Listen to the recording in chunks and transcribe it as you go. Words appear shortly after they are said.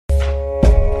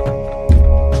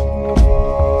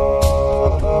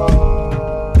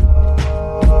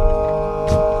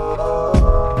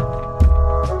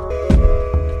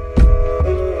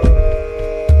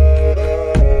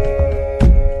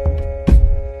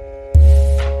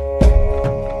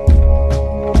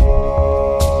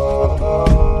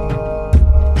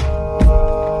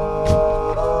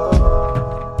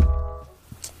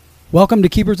Welcome to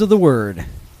Keepers of the Word.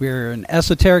 We're an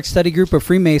esoteric study group of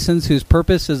Freemasons whose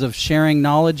purpose is of sharing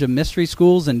knowledge of mystery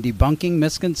schools and debunking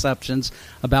misconceptions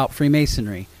about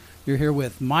Freemasonry. You're here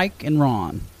with Mike and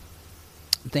Ron.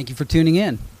 Thank you for tuning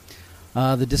in.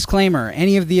 The disclaimer,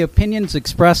 any of the opinions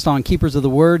expressed on Keepers of the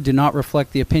Word do not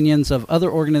reflect the opinions of other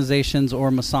organizations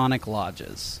or Masonic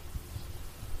lodges.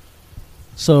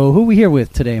 So who are we here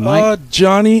with today, Mike?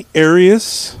 Johnny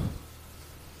Arias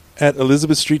at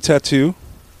Elizabeth Street Tattoo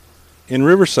in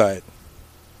Riverside.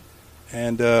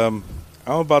 And I'm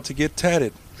about to get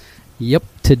tatted. Yep.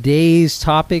 Today's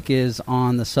topic is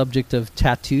on the subject of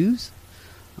tattoos,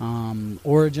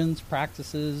 origins,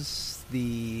 practices,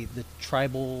 the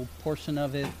tribal portion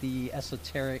of it, the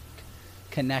esoteric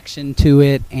connection to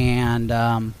it, and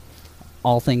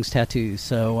all things tattoos.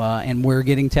 So, and we're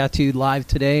getting tattooed live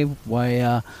today.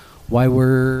 Why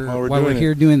we're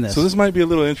here doing this? So this might be a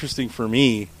little interesting for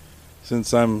me,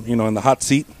 since I'm in the hot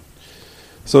seat.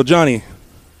 So Johnny,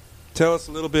 tell us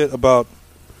a little bit about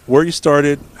where you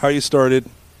started, how you started,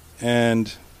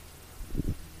 and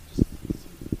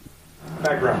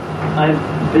background. I've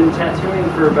been tattooing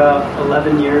for about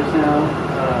 11 years now.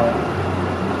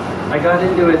 I got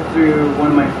into it through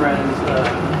one of my friends,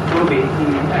 Toby. He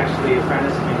actually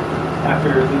apprenticed me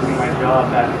after losing my job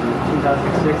back in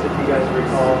 2006, if you guys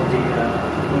recall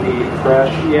the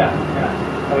crash. Yeah.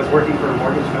 I was working for a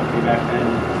mortgage company back then.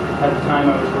 At the time,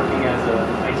 I was working as an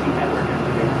IT network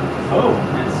engineer. Oh.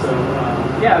 And so,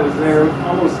 I was there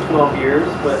almost 12 years.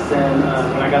 But then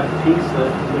when I got the pink slip,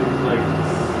 it was like,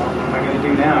 well, what am I going to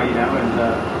do now? And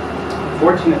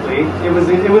fortunately, it was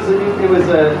a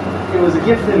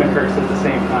gift and a curse at the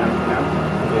same time.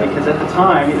 Yeah. Because at the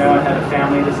time, I had a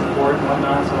family to support and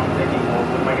whatnot. So I'm thinking, well,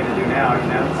 what am I going to do now?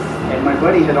 And my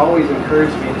buddy had always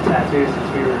encouraged me to tattoo since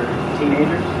we were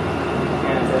teenagers.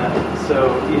 And so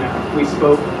we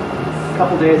spoke a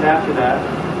couple days after that,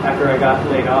 after I got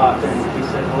laid off, and he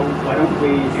said, well, why don't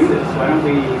we do this? Why don't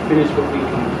we finish what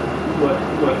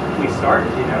we started,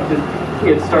 Because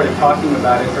we had started talking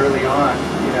about it early on,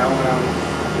 when I was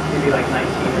maybe like 19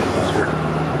 or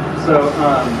so.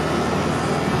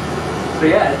 So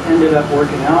yeah, it ended up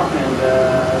working out, and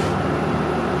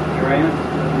here I am,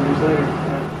 11 years later.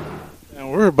 And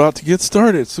we're about to get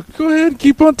started, so go ahead and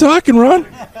keep on talking, Ron.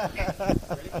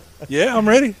 Yeah, I'm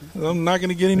ready. I'm not going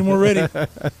to get any more ready.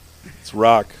 It's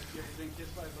rock. You ever been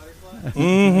kissed by a butterfly?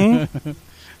 Mm-hmm.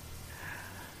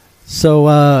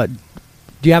 So,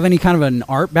 do you have any kind of an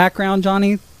art background,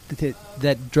 Johnny,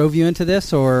 that drove you into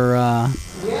this, or?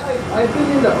 Yeah, I've been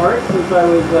into art since I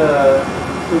was a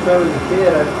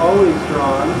kid. I've always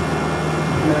drawn,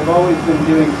 and I've always been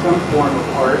doing some form of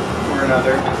art or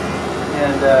another.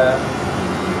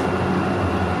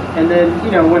 And then,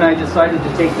 when I decided to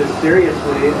take this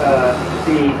seriously,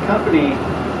 the company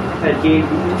had they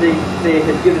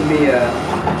had given me a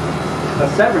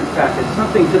severance package,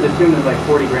 something to the tune of like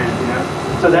 40 grand,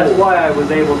 So that's why I was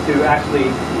able to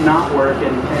actually not work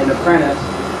and apprentice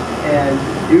and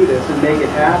do this and make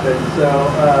it happen. So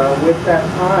with that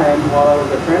time, while I was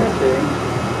apprenticing,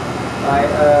 I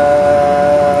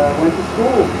went to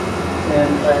school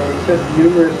and I took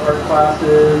numerous art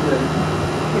classes and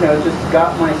just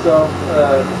got myself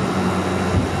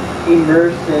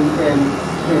immersed in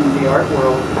the art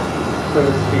world, so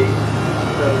to speak.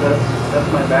 So that's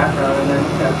my background, and then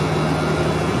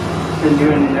been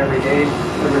doing it every day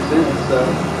ever since. So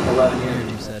 11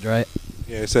 years. You said, right?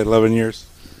 Yeah, I said 11 years.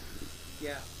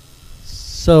 Yeah.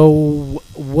 So,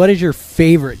 what is your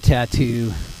favorite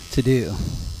tattoo to do?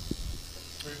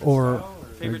 Or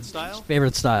favorite style?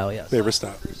 Favorite style, yes. Favorite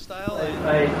style.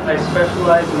 I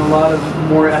specialize in a lot of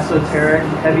more esoteric,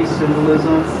 heavy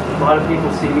symbolism. A lot of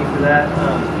people see me for that.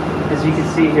 As you can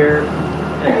see here,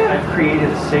 I've created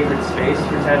a sacred space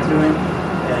for tattooing,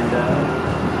 and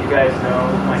you guys know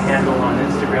my handle on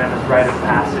Instagram is Rite of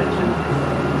Passage, and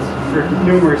for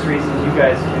numerous reasons you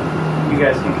guys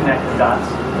can connect the dots.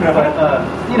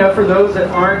 But for those that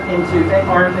aren't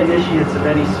initiates of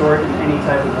any sort in any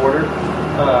type of order,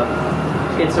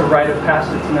 it's a rite of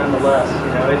passage nonetheless.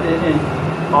 And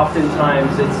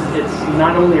oftentimes it's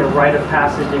not only a rite of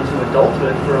passage into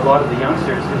adulthood for a lot of the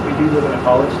youngsters, because we do live in a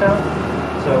college town.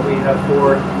 So we have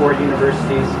four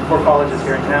universities, 4 colleges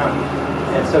here in town.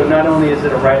 And so not only is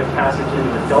it a rite of passage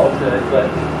into adulthood, but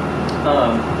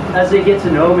as they get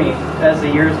to know me as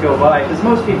the years go by, because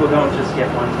most people don't just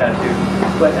get one tattoo,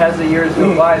 but as the years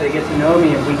go by, they get to know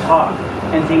me and we talk,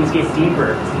 and things get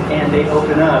deeper, and they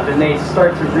open up, and they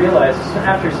start to realize,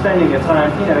 after spending the time,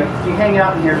 you hang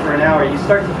out in here for an hour, you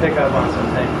start to pick up on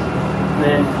some things. And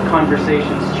then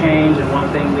conversations change, and one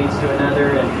thing leads to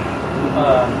another, and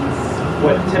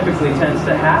what typically tends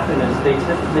to happen is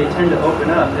they tend to open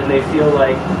up and they feel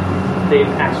like they've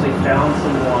actually found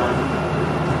someone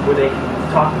where they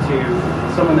can talk to,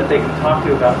 someone that they can talk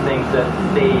to about things that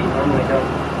they normally don't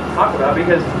talk about.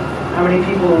 Because how many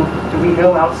people do we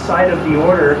know outside of the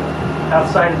order,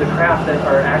 outside of the craft, that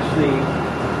are actually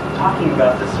talking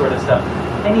about this sort of stuff?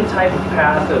 Any type of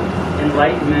path of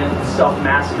enlightenment,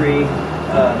 self-mastery,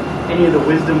 any of the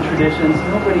wisdom traditions,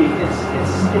 nobody,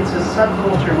 it's a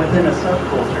subculture within a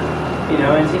subculture, you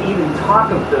know, and to even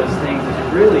talk of those things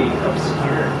is really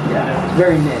obscure. Yeah, it's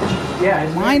very niche.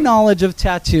 Yeah. My knowledge of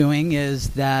tattooing is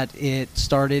that it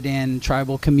started in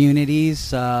tribal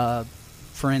communities.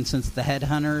 For instance, the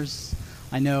Headhunters.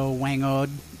 I know Wang Od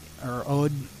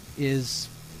is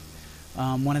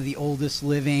one of the oldest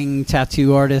living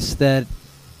tattoo artists that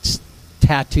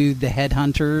tattooed the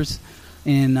Headhunters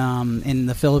in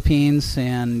the Philippines,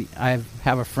 and I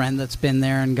have a friend that's been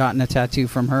there and gotten a tattoo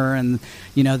from her, and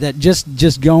you know that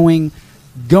just going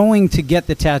to get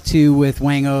the tattoo with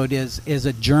Wang Od is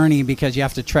a journey, because you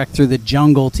have to trek through the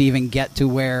jungle to even get to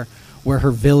where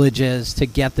her village is to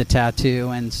get the tattoo.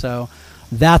 And so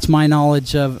that's my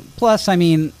knowledge of. Plus, I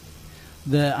mean,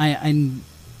 the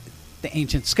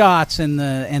ancient Scots and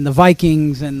the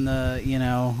Vikings and the, you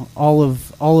know, all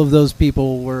of those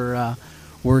people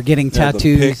were getting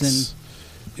tattoos.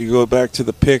 And you go back to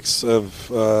the Picts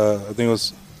of I think it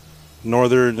was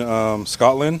northern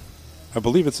Scotland. I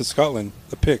believe it's in Scotland.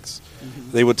 The Picts,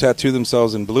 they would tattoo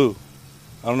themselves in blue.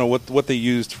 I don't know what they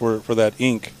used for that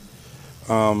ink.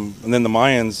 And then the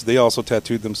Mayans, they also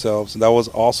tattooed themselves, and that was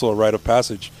also a rite of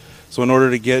passage. So in order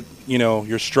to get, you know,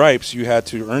 your stripes, you had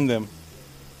to earn them,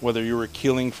 whether you were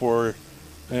killing for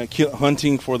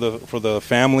hunting for the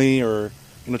family, or,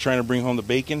 you know, trying to bring home the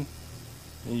bacon.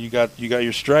 And you got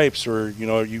your stripes, or, you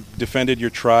know, you defended your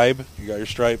tribe, you got your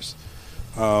stripes.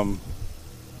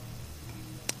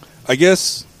 I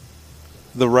guess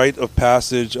the rite of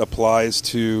passage applies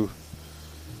to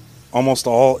almost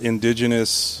all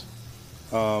indigenous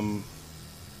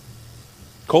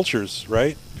cultures,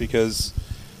 right? Because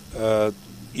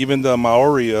even the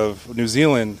Maori of New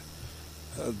Zealand,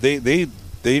 they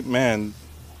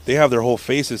have their whole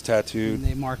faces tattooed.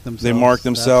 they mark themselves. They mark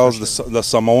themselves. Sure. The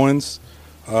Samoans,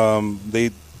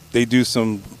 they do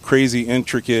some crazy,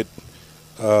 intricate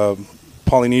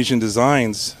Polynesian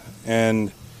designs,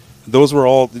 and those were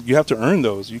all, you have to earn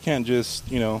those. You can't just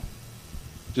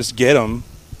get them,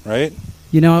 right?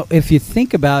 You know, if you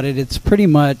think about it, it's pretty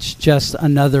much just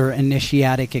another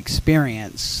initiatic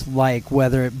experience, like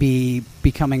whether it be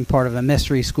becoming part of a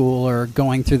mystery school or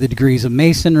going through the degrees of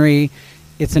masonry.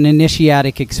 It's an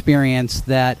initiatic experience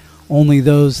that only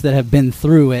those that have been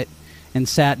through it and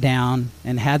sat down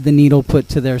and had the needle put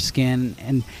to their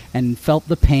skin and felt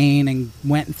the pain and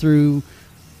went through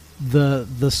the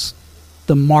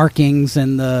markings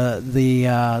and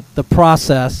the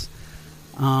process,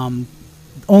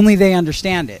 only they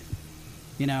understand it.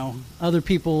 You know, other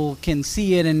people can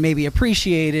see it and maybe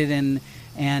appreciate it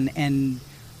and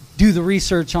do the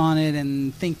research on it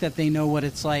and think that they know what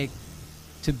it's like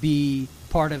to be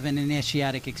part of an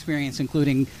initiatic experience,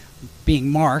 including being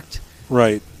marked.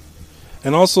 Right.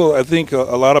 And also, I think a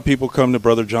lot of people come to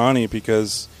Brother Johnny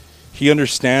because he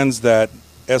understands that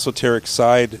esoteric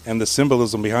side and the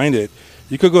symbolism behind it.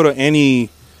 You could go to any,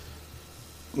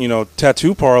 you know,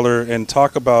 tattoo parlor and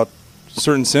talk about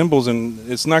certain symbols,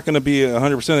 and it's not going to be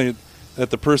 100% that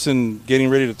the person getting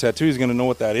ready to tattoo is going to know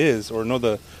what that is, or know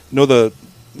the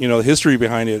you know, the history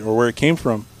behind it or where it came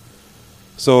from.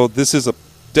 So this is a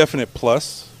definite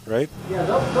plus, right? Yeah,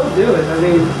 they'll do it. I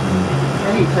mean,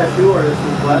 any tattoo artist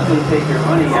will gladly take your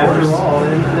money after all.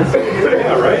 And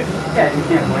Yeah, right? Yeah, you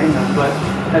can't blame them. But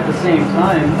at the same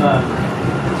time,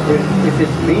 if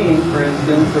it's me, for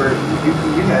instance, or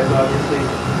you guys obviously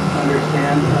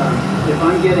understand, if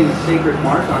I'm getting a sacred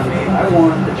mark on me, I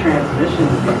want the transmission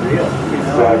to be real. You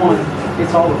know, Exactly.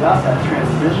 It's all about that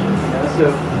transmission. You know, so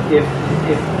if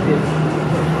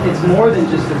it's more than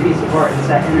just a piece of art, it's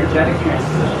that energetic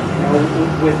transmission. You know,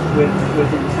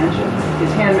 with intention.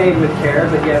 It's handmade with care,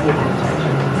 but yet with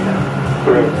intention. You know,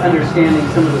 Correct. Understanding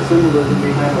some of the symbolism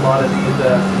behind a lot of these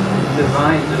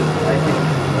designs is, I think,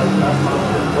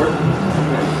 most important.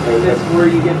 That's where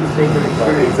you get the sacred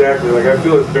experience. Exactly. Like, I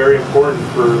feel it's very important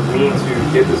for me to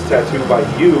get this tattoo by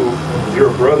you.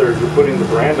 You're a brother. You're putting the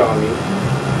brand on me,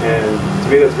 and to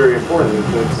me, that's very important.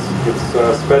 It's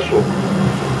special,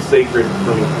 sacred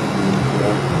for me.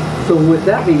 Yeah. So with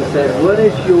that being said, what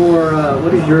is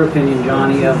your opinion,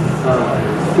 Johnny, of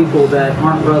people that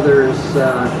aren't brothers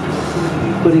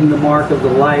putting the mark of the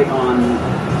light on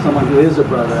someone who is a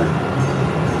brother?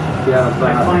 Yeah,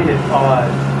 I find it odd.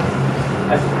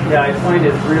 I find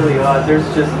it really odd. There's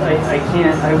just I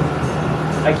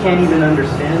can't even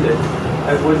understand it.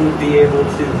 I wouldn't be able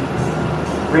to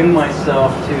bring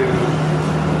myself to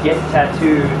get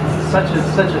tattooed such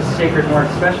a sacred mark,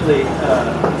 especially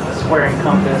a square and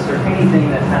compass or anything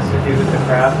that has to do with the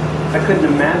craft. I couldn't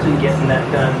imagine getting that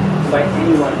done by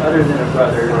anyone other than a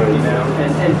brother, you know,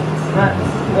 and not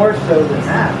more so than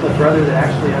that, a brother that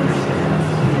actually understands,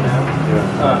 you know.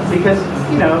 Yeah. Because,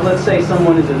 you know, let's say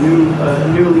someone is a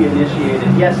newly initiated.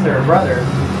 Yes, they're a brother,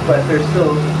 but there's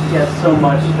still so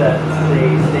much that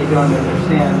they don't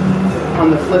understand. On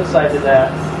the flip side to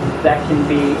that, that can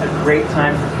be a great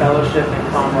time for fellowship and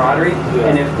camaraderie. Yeah.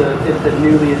 And if the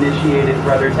newly initiated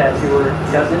brother tattooer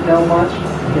doesn't know much,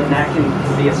 then that can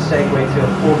be a segue to a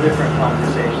whole different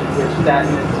conversation, which that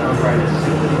in its own right is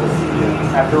super cool.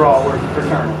 Yeah. After all, we're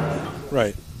fraternal.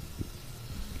 Right.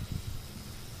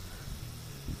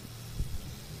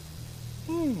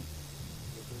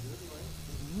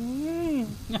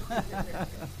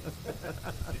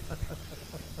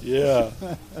 Yeah.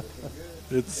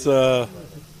 It's oh,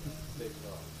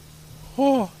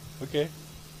 okay.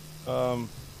 What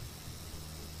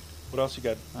else you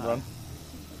got, Ron?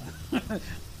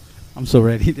 I'm so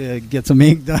ready to get some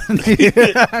ink done.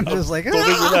 I'm just like,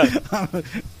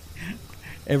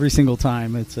 every single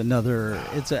time it's another.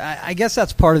 I guess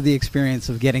that's part of the experience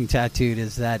of getting tattooed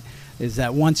is that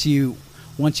once you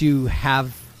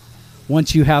have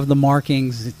the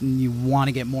markings and you want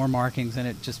to get more markings, and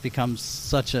it just becomes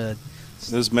such a.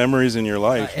 There's memories in your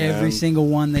life. Every man. single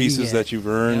one that pieces you get. that you've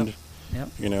earned. Yep.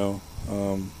 You know.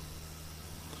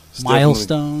 It's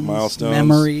Milestones,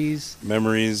 memories,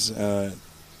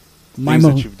 things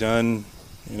that you've done,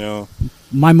 you know.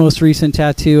 My most recent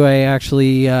tattoo, I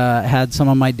actually had some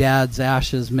of my dad's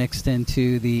ashes mixed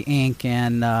into the ink,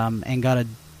 and got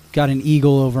an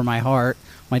eagle over my heart.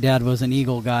 My dad was an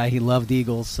eagle guy; he loved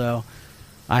eagles, so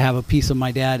I have a piece of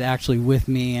my dad actually with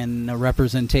me, and a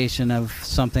representation of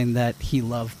something that he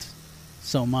loved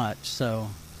so much. So.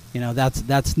 You know,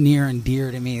 that's near and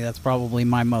dear to me. That's probably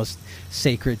my most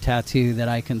sacred tattoo that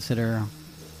I consider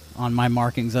on my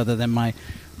markings, other than my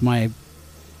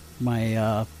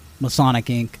Masonic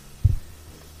ink.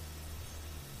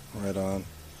 Right on.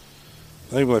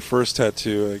 I think my first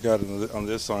tattoo I got on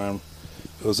this arm,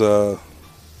 it was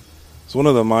one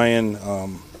of the Mayan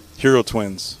hero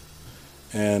twins,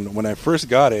 and when I first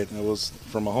got it, it was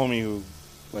from a homie who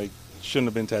shouldn't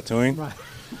have been tattooing.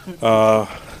 Right.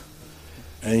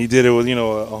 And he did it with,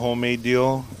 a homemade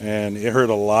deal, and it hurt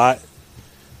a lot,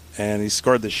 and he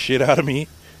scarred the shit out of me.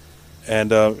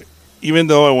 And even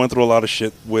though I went through a lot of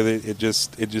shit with it, it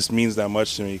just means that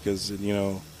much to me because,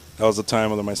 that was the time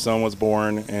when my son was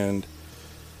born, and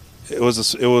it was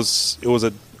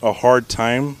a hard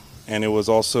time, and it was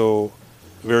also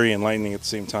very enlightening at the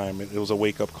same time. It was a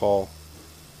wake-up call,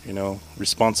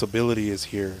 responsibility is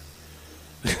here.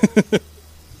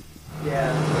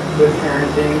 Yeah, good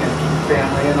parenting and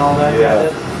family and all that. Yeah.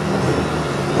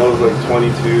 I was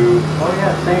 22. Oh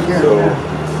yeah, same here.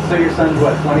 So your son's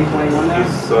what, 20, 21 now?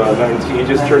 He's 19. He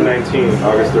just turned 19,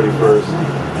 August 31st.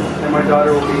 And my daughter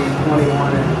will be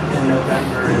 21 in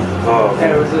November.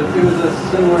 And it was a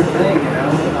similar thing, it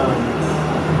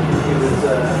was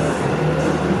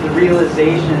the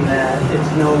realization that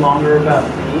it's no longer about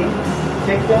me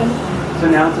kicked in, so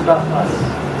now it's about us.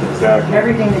 Exactly.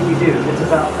 Everything that you do, it's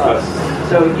about us.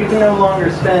 So you can no longer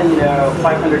spend,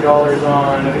 $500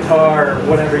 on a guitar or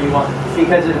whatever you want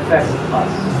because it affects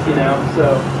us,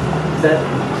 So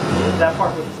that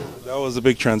part was cool. That was a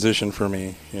big transition for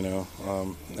me,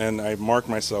 and I marked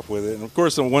myself with it. And of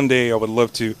course, one day I would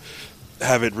love to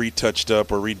have it retouched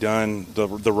up or redone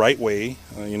the right way,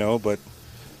 but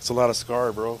it's a lot of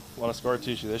scar, bro. A lot of scar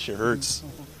tissue. That shit hurts.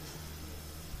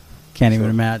 Can't even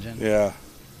imagine. Yeah.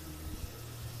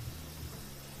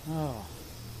 Oh.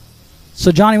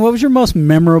 So, Johnny, what was your most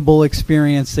memorable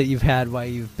experience that you've had while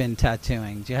you've been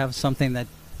tattooing? Do you have something that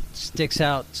sticks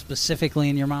out specifically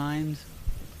in your mind?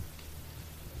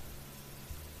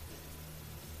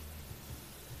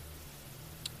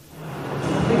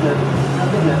 Nothing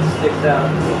that sticks out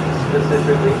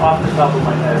specifically off the top of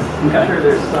my head. Okay. I'm sure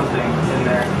there's something in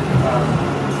there,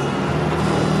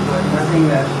 but nothing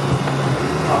that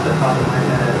off the top of my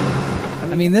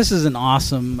head. I mean, this is an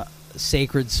awesome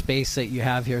sacred space that you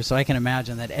have here, so I can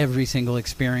imagine that every single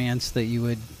experience that you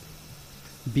would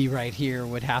be right here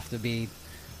would have to be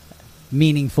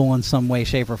meaningful in some way,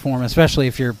 shape, or form, especially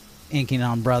if you're inking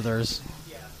on brothers.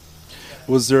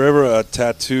 Was there ever a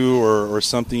tattoo or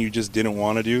something you just didn't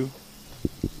want to do?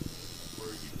 Or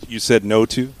you said no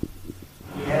to?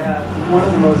 Yeah, one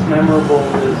of the most memorable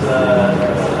is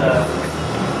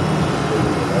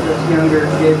this younger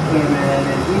kid came in,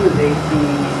 and he was 18,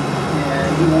 and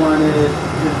he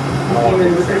came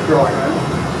in with his girlfriend,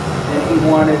 and he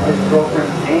wanted his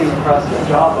girlfriend's name across his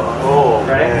jawbone. Oh,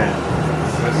 right? man.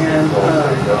 And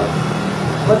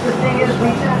but the thing is, we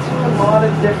tattoo a lot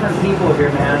of different people here,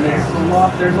 man. There's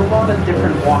a lot of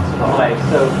different walks of life.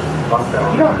 So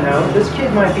you don't know. This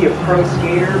kid might be a pro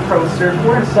skater, pro surfer.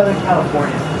 We're in Southern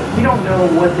California. You don't know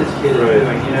what this kid is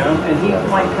doing, you know. And he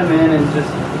might come in and just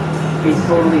be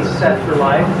totally set for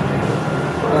life.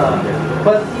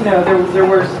 But you know, there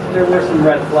were some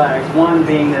red flags. One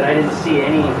being that I didn't see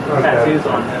any tattoos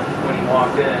on him when he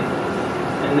walked in.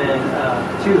 And then,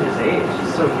 two, his age.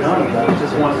 He's so young, and he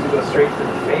just wants to go straight to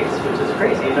the face, which is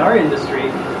crazy. In our industry,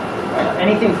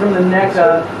 anything from the neck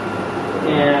up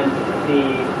and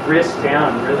the wrist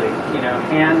down, really, you know,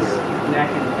 hands,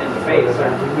 neck, and face,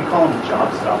 we call them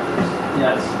job stoppers.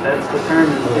 Yeah, that's the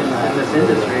term in this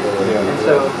industry. And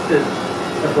so to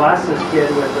blast this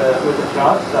kid with a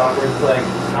job stopper, it's like,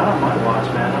 not on my watch,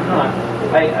 man.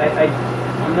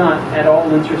 I'm not at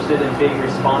all interested in being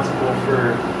responsible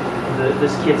for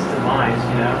this kid's demise,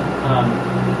 you know.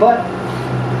 But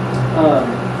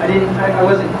I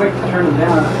wasn't quick to turn him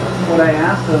down. What I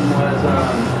asked him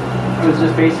was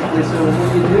just basically, so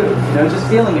what do you do? You know, just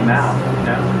feeling him out, you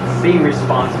know, being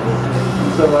responsible.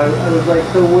 And so I was like,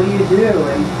 so what do you do?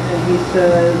 And he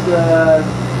says,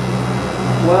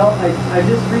 well, I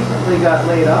just recently got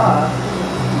laid off,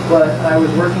 but I was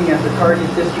working at the Target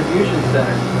distribution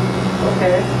center.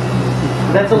 Okay.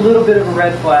 That's a little bit of a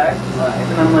red flag. Right.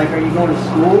 And I'm like, are you going to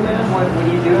school, man? What are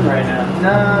you doing right now?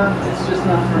 Nah, it's just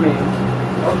not for me.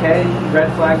 Okay,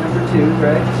 red flag number 2,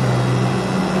 right?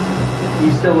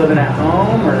 You still living at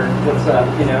home, or what's up,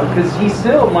 you know? Because he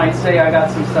still might say, I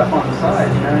got some stuff on the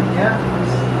side, you know? Yeah,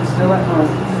 I'm still at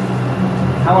home.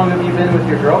 How long have you been with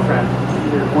your girlfriend?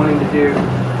 You're wanting to do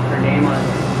her name on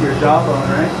your jawbone,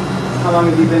 right? How long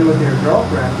have you been with your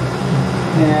girlfriend?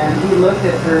 And he looked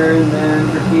at her and then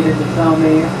proceeded to tell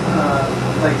me,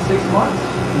 like 6 months.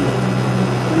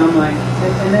 And I'm like,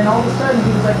 and then all of a sudden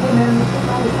he was like, hey man, what's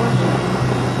all the question?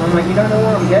 I'm like, you don't know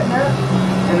where I'm getting at?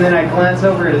 And then I glance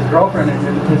over at his girlfriend, and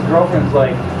his girlfriend's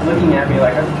like looking at me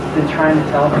like I've been trying to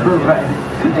tell her. Right.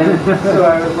 And so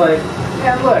I was like,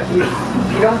 yeah, look, you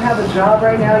don't have a job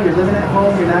right now, you're living at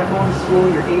home, you're not going to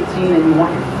school, you're 18, and you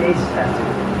want your face tattooed.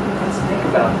 Let's think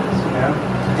about this, you know?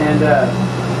 And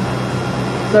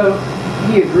so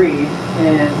he agreed,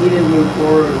 and he didn't move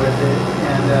forward with it.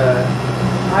 And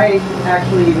I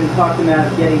actually even talked him out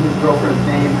of getting his girlfriend's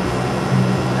name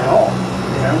at all,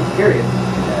 you know, period.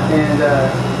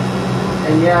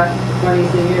 Yeah. And yeah, funny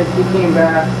thing is, he came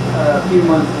back a few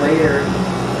months later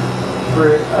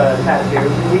for a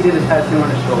tattoo. We did a tattoo on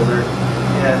his shoulder,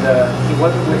 and he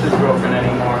wasn't with his girlfriend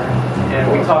anymore. And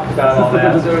we talked about all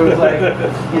that, so it was like,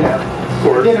 you know,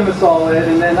 did him a solid,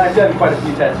 and then I've done quite a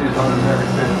few tattoos on him ever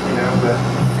since, you know. But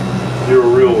you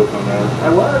were real with him, man. I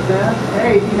was, man.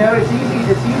 Hey, you know, it's easy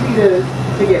to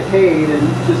get paid and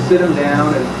just sit him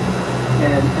down and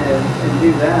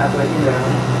do that, but you know,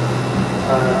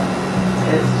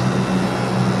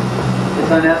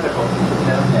 it's unethical. You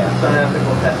know, it's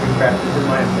unethical tattoo practice, in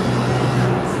my opinion.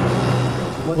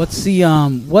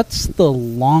 What's the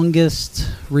longest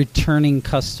returning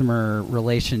customer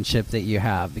relationship that you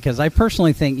have? Because I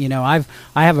personally think, you know, I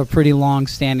have a pretty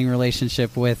long-standing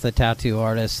relationship with a tattoo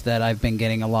artist that I've been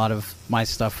getting a lot of my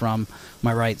stuff from.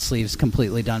 My right sleeve's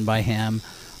completely done by him.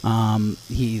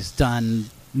 He's done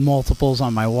multiples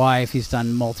on my wife. He's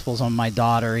done multiples on my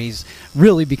daughter. He's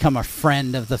really become a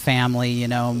friend of the family, you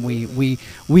know. And we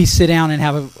sit down and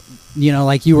have a, you know,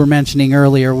 like you were mentioning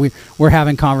earlier, we're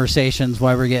having conversations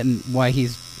why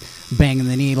he's banging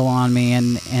the needle on me,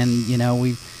 and you know,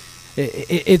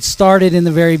 it started in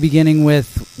the very beginning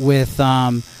with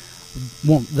the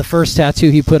first tattoo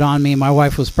he put on me. My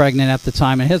wife was pregnant at the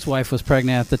time, and his wife was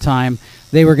pregnant at the time.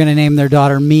 They were going to name their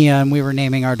daughter Mia, and we were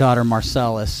naming our daughter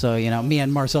Marcellus. So, you know, Mia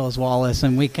and Marcellus Wallace,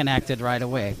 and we connected right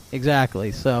away.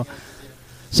 Exactly. So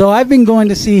I've been going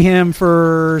to see him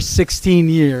for 16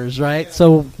 years, right?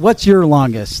 So what's your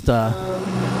longest? I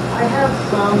have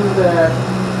some that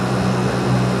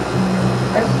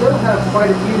I still have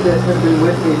quite a few that have been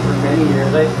with me for many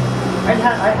years. I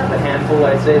have a handful,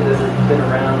 I'd say, that have been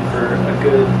around for a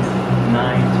good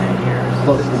 9-10 years.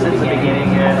 Close to the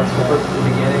beginning. Yeah, close to the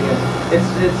beginning. And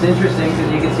it's interesting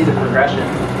because you can see the progression,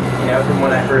 you know, from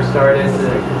when I first started to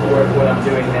what I'm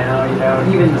doing now, you know, and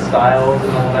even the styles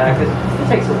and all that, because it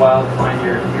takes a while to find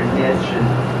your niche and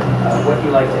what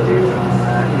you like to do and all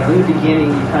that. You know, in the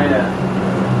beginning, you kind of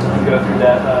go through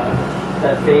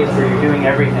that phase where you're doing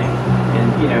everything.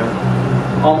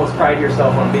 and almost pride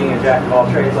yourself on being a jack of all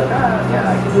trades, like, yeah,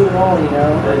 I can do it all, And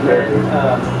then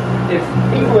if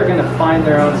people are going to find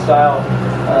their own style,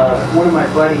 one of my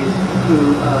buddies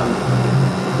who's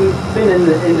been in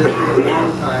the industry a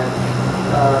long time,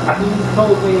 he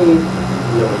told me,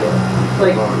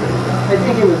 like, I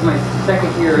think it was my second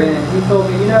year in, he told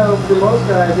me, for most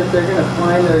guys, if they're going to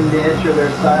find their niche or their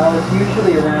style, it's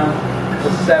usually around the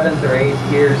 7th or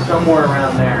 8th year, somewhere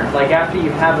around there. Like after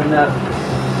you have enough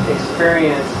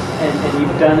experience and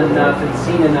you've done enough and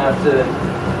seen enough to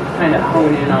kind of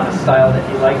hone in on a style that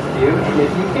you like to do, and if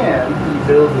you can, you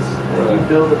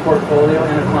build a portfolio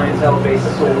and a clientele based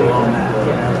solely on that.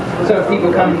 So if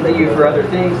people come to you for other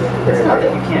things, it's not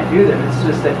that you can't do them; it's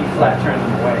just that you flat turn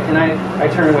them away. And I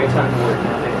turn away tons of work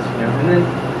nowadays, And then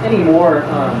anymore,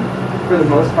 for the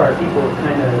most part, people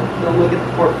they'll look at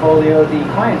the portfolio. The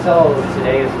clientele of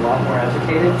today is a lot more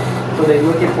educated, so they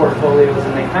look at portfolios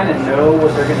and they kind of know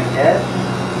what they're going to get,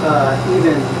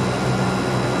 even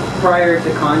prior to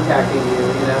contacting you.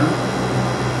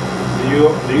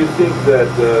 Do you think that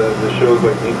the shows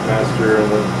like Ink Master and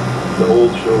the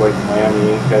old show like Miami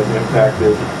Ink has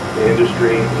impacted the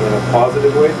industry in a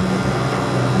positive way?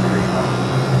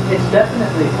 It's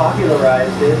definitely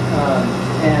popularized it,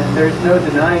 and there's no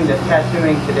denying that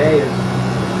tattooing today is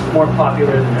more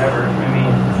popular than ever. I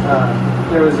mean,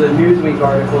 there was a Newsweek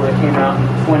article that came out in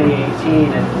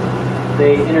 2018, and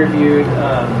they interviewed,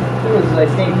 there was, I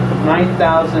think,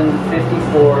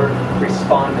 9,054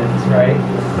 respondents, right?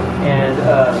 And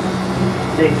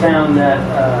they found that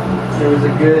there was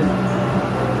a good, I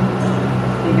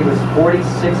think it was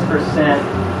 46%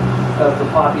 of the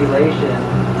population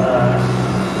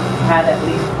had at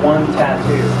least one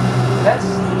tattoo.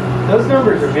 Those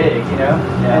numbers are big, Yeah.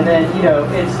 And then,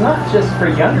 it's not just for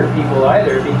younger people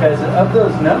either, because of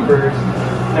those numbers,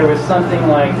 there was something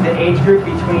like the age group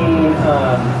between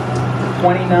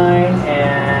 29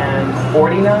 and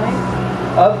 49.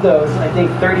 Of those, I think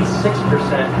 36%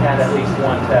 had at least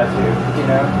one tattoo,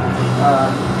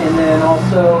 And then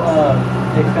also,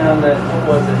 they found that,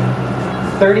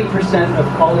 30% of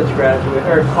college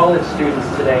students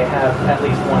today have at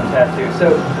least one tattoo.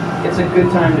 So it's a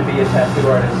good time to be a tattoo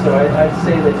artist. So I'd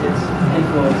say that it's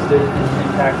influenced it and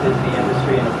impacted the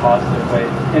industry in a positive way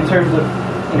in terms of,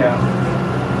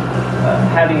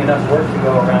 having enough work to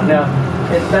go around. Now,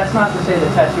 that's not to say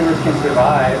that tattooers can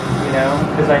survive,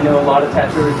 because I know a lot of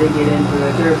tattooers, they get into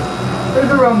it. There's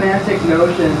a romantic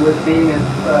notion with being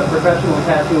a professional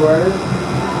tattoo artist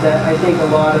that I think a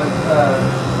lot of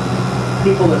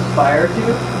people aspire to,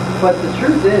 but the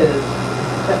truth is,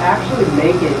 to actually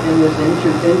make it in this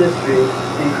industry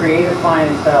and create a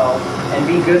clientele and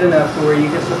be good enough to where you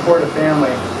can support a family,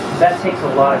 that takes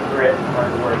a lot of grit and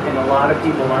hard work, and a lot of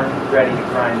people aren't ready to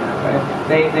grind that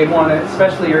way. They want to,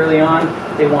 especially early on,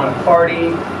 they want to party,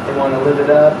 they want to live it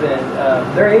up,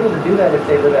 and they're able to do that if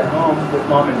they live at home with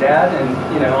mom and dad,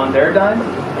 and on their dime,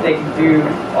 they can do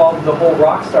the whole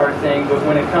rock star thing, but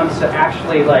when it comes to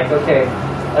actually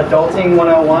adulting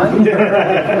 101,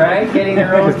 right? Getting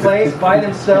their own place by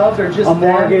themselves, or just a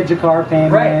mortgage, a car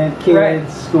payment,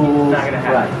 kids, school. Not going to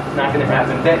happen. Right. Not going to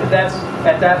happen. That's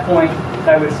at that point.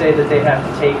 I would say that they have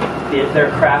to take their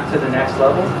craft to the next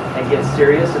level and get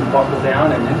serious and buckle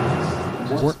down and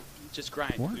just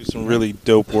grind. Do some really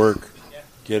dope work. Yeah.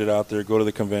 Get it out there. Go to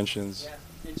the conventions. Yeah.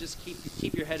 And just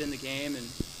keep your head in the game and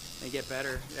get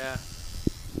better. Yeah.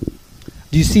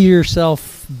 Do you see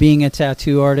yourself being a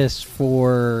tattoo artist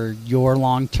for your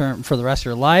long-term, for the rest of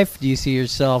your life? Do you see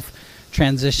yourself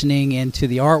transitioning into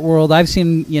the art world? I've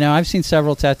seen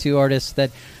several tattoo artists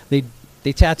that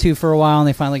they tattoo for a while and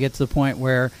they finally get to the point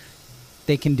where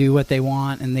they can do what they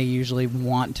want, and they usually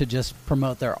want to just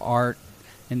promote their art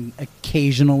and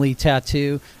occasionally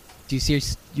tattoo. Do you see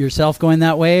yourself going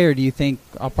that way, or do you think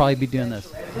I'll probably be doing this?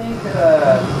 I think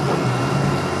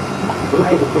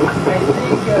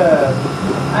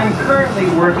I'm currently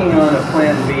working on a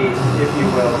plan B, if you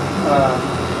will.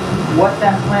 What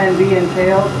that plan B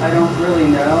entails, I don't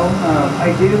really know.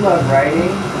 I do love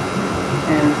writing,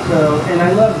 and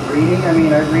I love reading. I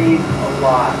mean, I read a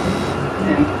lot.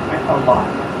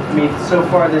 I mean, so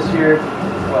far this year,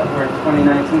 we're in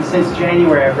 2019. Since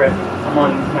January, I'm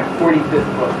on my 45th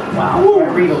book. Wow. I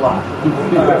read a lot.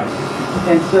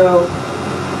 And so,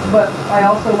 but I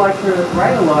also like to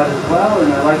write a lot as well,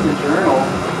 and I like to journal.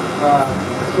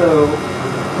 So,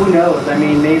 who knows? I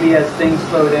mean, maybe as things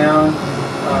slow down,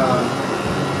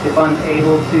 if I'm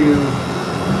able to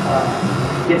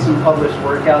get some published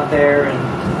work out there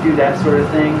and do that sort of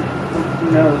thing,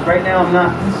 who knows? Right now, I'm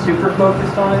not super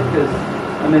focused on it because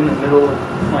I'm in the middle of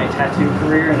my tattoo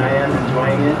career, and I am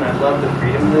enjoying it, and I love the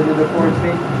freedom that it affords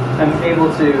me. I'm able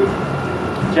to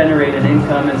generate an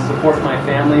income and support my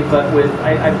family, but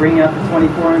I bring out the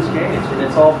 24-inch gauge, and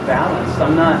it's all balanced.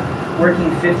 I'm not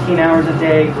working 15 hours a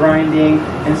day, grinding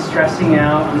and stressing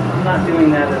out. I'm not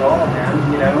doing that at all, man.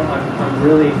 I'm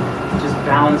really just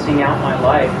balancing out my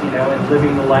life, and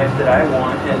living the life that I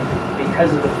want. And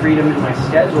because of the freedom in my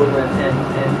schedule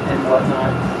and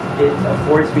whatnot, it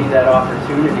affords me that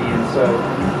opportunity. And so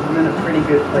I'm in a pretty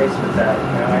good place with that.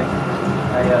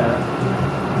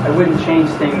 I wouldn't change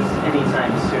things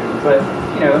anytime soon, but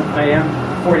I am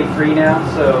 43 now,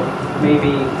 so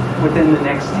maybe within the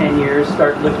next 10 years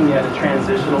start looking at a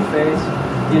transitional phase,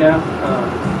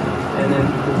 and then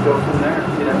we'll go from there.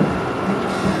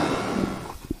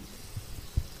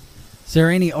 Is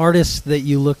there any artists that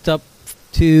you looked up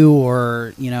to,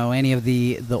 or any of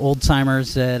the old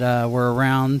timers that were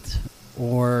around,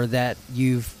 or that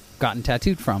you've gotten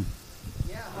tattooed from?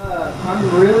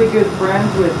 I'm really good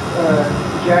friends with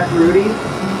Jack Rudy,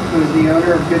 who's the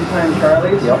owner of Good Time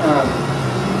Charlie's. Yep.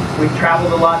 We've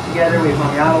traveled a lot together. We've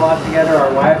hung out a lot together.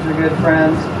 Our wives are good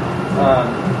friends.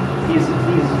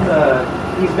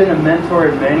 He's been a mentor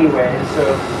in many ways.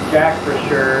 So Jack for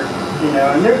sure,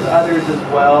 and there's others as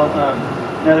well.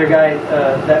 Another guy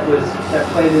that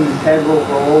played an integral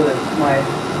role in my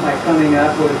coming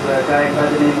up was a guy by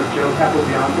the name of Joe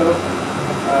Capobianco.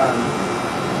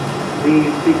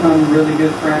 We've become really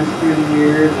good friends through the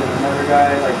years, and another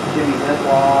guy like Jimmy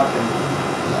Litlock.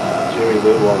 Jimmy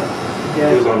Litlock. Yeah,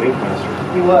 He was on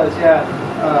Linkmaster. He was, yeah.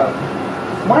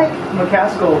 Mike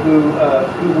McCaskill, who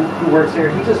works here,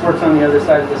 he just works on the other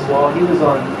side of this wall. He was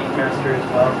on Linkmaster as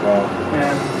well. Wow.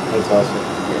 Yeah. That's awesome.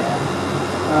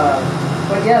 Yeah.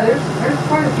 But yeah, there's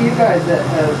quite a few guys that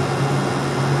have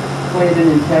played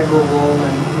an integral role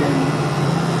in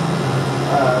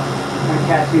my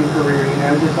tattoo career,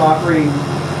 just offering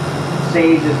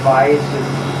sage advice and,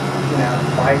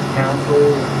 wise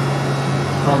counsel,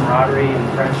 camaraderie and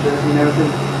friendship,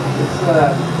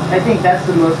 I think that's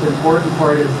the most important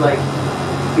part, is like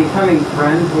becoming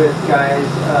friends with guys,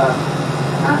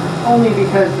 not only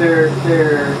because they're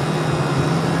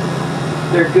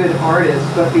good artists,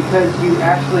 but because you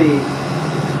actually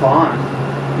bond,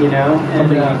 and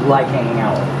Somebody you like hanging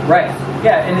out with. right.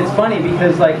 Yeah, and it's funny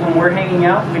because when we're hanging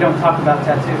out, we don't talk about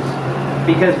tattoos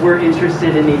because we're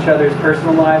interested in each other's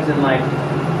personal lives and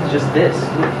just this.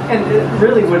 And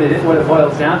really, what it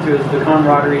boils down to is the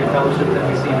camaraderie and fellowship that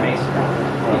we see in Masonry.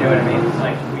 You know what I mean? It's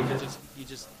like you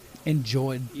just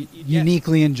Enjoyed, yeah.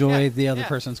 uniquely enjoy Yeah, the other yeah.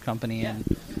 person's company. Yeah. And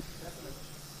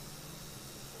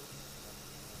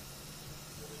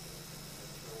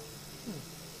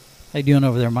how you doing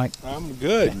over there, Mike? I'm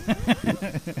good.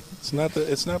 It's not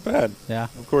bad. Yeah,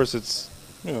 Of course, it's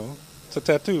it's a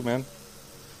tattoo, man.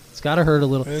 it's got to hurt a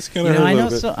little. It's gonna hurt a little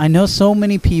bit. I know so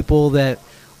many people that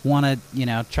want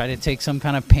to try to take some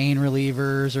kind of pain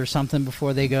relievers or something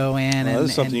before they go in. Well, and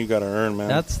that's something you got to earn, man.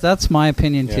 that's my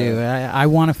opinion Yeah. too. I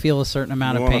want to feel a certain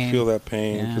amount you of want pain. to feel that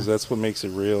pain Yeah. because that's what makes it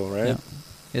real, right? Yeah.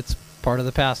 It's part of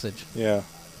the passage. Yeah.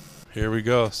 Here we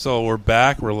go. So we're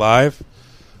back. We're live.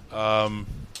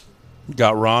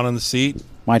 Got Ron on the seat.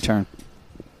 My turn.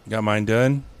 Got mine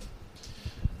done.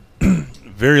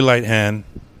 Very light hand.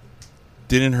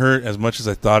 Didn't hurt as much as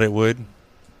I thought it would.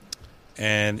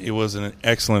 And it was an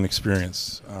excellent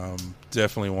experience.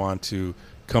 Definitely want to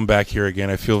come back here again.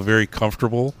 I feel very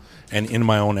comfortable and in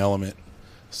my own element.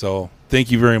 So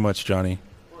thank you very much, Johnny.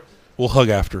 We'll hug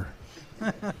after.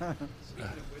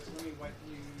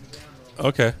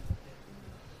 Okay.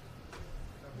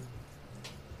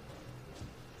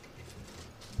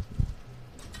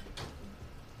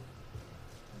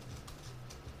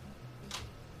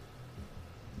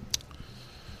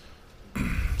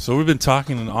 So we've been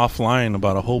talking offline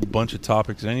about a whole bunch of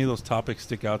topics. Any of those topics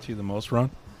stick out to you the most,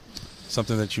 Ron?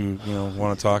 Something that you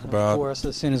want to talk Of about? course,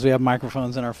 as soon as we have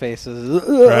microphones in our faces.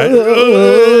 Right?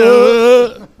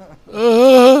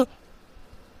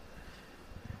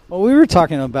 Well, we were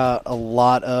talking about a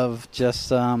lot of just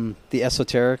the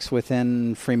esoterics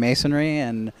within Freemasonry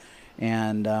and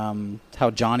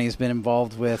how Johnny's been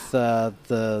involved with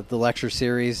the lecture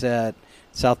series at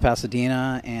South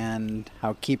Pasadena, and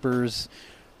how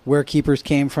where keepers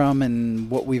came from and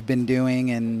what we've been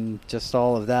doing and just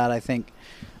all of that. I think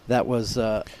that was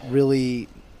really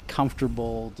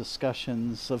comfortable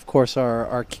discussions. Of course,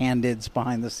 our candids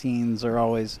behind the scenes are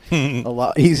always a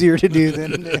lot easier to do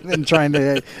than trying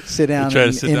to sit down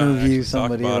and interview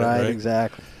somebody. Right,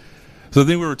 exactly. So I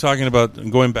think we were talking about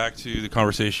going back to the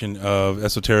conversation of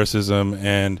esotericism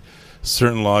and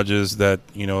certain lodges that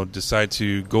decide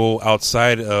to go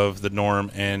outside of the norm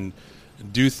and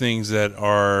do things that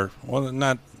are, well,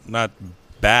 not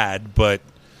bad, but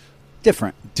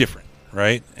Different.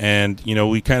 right? And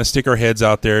we kind of stick our heads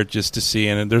out there just to see,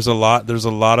 and there's a lot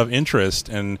of interest,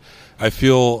 and I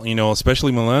feel,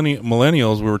 especially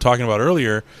millennials we were talking about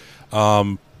earlier,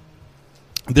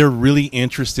 they're really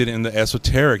interested in the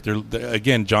esoteric.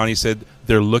 Again, Johnny said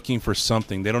they're looking for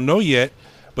something. They don't know yet,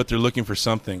 but they're looking for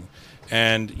something.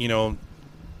 And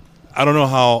I don't know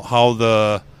how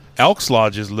the Elks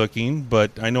Lodge is looking,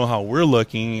 but I know how we're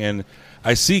looking, and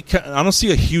I don't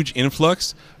see a huge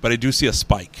influx, but I do see a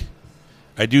spike.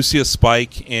 I do see a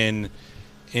spike in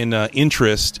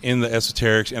interest in the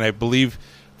esoterics, and I believe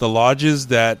the lodges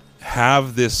that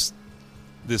have this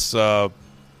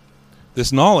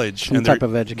knowledge, Some and type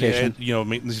of education,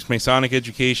 Masonic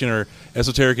education or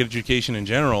esoteric education in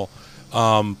general,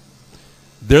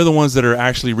 they're the ones that are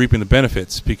actually reaping the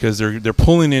benefits, because they're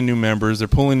pulling in new members, they're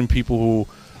pulling in people who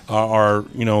are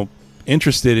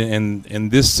interested in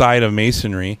this side of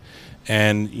Masonry,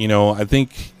 and I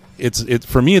think it's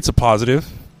for me it's a positive.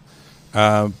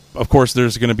 Of course,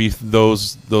 there's going to be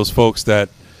those folks that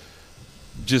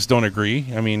just don't agree.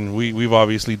 I mean, we've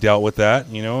obviously dealt with that,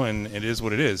 and it is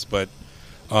what it is. But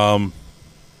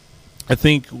I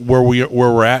think where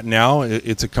we're at now,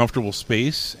 it's a comfortable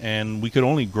space, and we could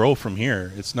only grow from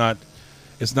here. It's not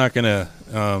going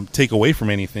to take away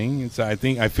from anything. I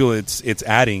feel it's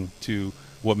adding to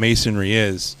what Masonry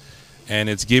is, and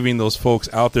it's giving those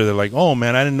folks out there that are like, oh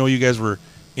man, I didn't know you guys were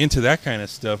into that kind of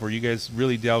stuff, or you guys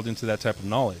really delved into that type of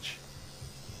knowledge.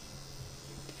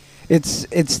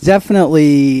 It's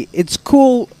definitely, it's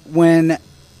cool when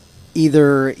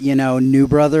either new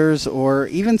brothers or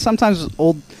even sometimes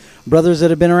old brothers that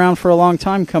have been around for a long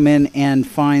time come in and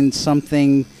find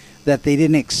something that they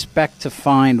didn't expect to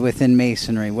find within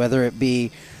Masonry, whether it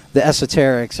be the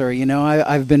esoterics or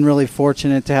I've been really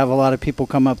fortunate to have a lot of people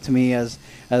come up to me as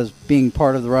being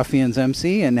part of the Ruffians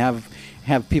MC and have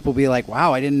people be like,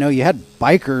 wow, I didn't know you had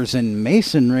bikers in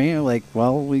Masonry. Like,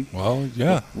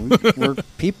 yeah, we're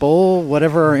people,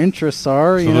 whatever our interests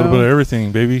are. It's a little bit of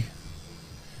everything, baby.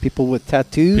 People with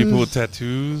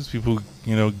tattoos. People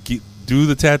do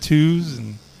the tattoos,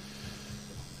 and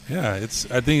yeah,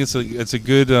 I think it's a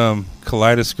good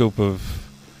kaleidoscope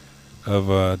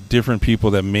of different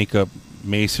people that make up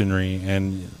Masonry,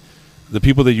 and the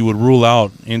people that you would rule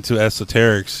out into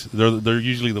esoterics, they're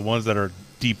usually the ones that are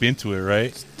deep into it,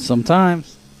 right?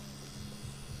 Sometimes.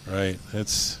 Right.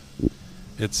 It's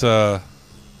a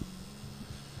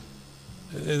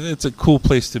cool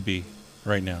place to be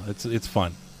right now. It's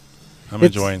fun. I'm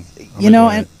enjoying.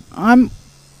 And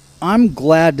I'm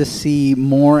glad to see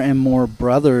more and more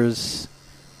brothers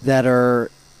that are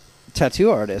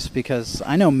tattoo artists, because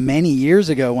I know many years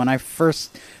ago when I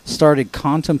first started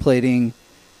contemplating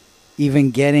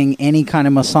even getting any kind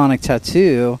of Masonic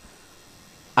tattoo,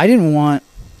 I didn't want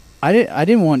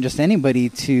just anybody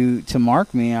to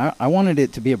mark me. I wanted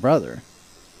it to be a brother,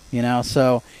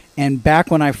 So, and back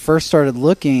when I first started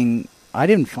looking, I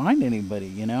didn't find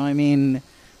anybody. I mean,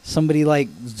 somebody like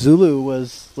Zulu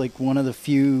was like one of the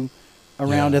few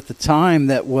around at the time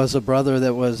that was a brother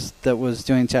that was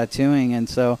doing tattooing, and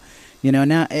so,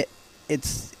 now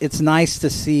it's nice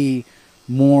to see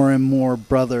more and more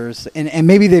brothers, and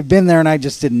maybe they've been there and I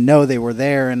just didn't know they were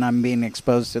there, and I'm being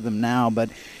exposed to them now. But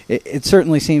it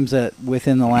certainly seems that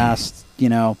within the last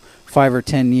 5 or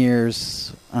 10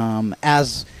 years,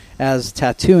 as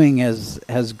tattooing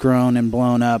has grown and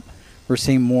blown up, we're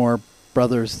seeing more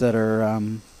brothers that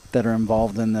are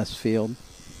involved in this field.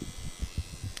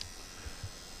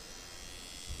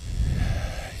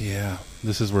 Yeah,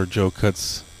 this is where Joe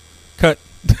cut.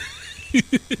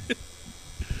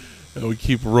 And we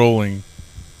keep rolling.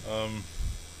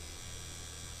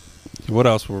 What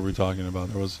else were we talking about?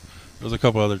 There was a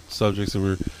couple other subjects that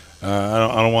were.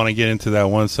 I don't want to get into that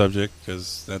one subject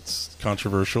because that's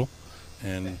controversial,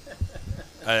 and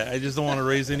I just don't want to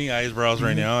raise any eyebrows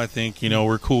right now. I think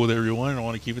we're cool with everyone, and I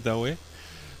want to keep it that way.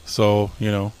 So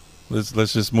let's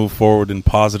just move forward in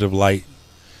positive light.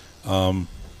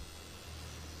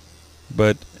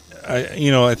 But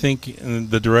I think in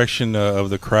the direction of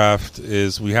the craft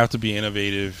is we have to be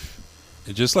innovative.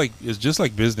 It's just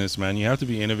like business, man. You have to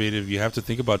be innovative. You have to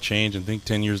think about change and think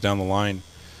 10 years down the line.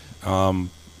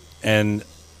 And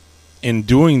in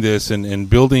doing this and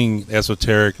building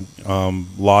esoteric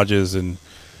lodges and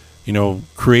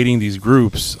creating these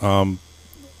groups,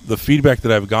 the feedback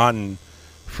that I've gotten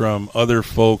from other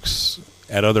folks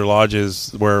at other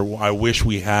lodges where I wish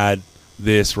we had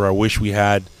this, or I wish we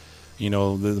had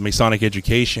the Masonic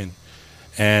education.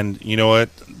 And you know what?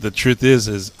 The truth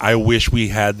is I wish we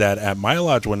had that at my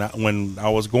lodge when I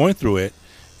was going through it.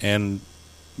 And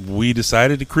we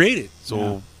decided to create it.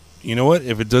 So, you know what?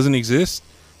 If it doesn't exist,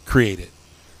 create it.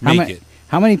 Make it.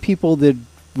 How many people did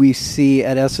we see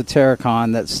at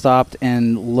Esotericon that stopped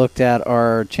and looked at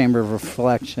our Chamber of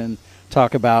Reflection,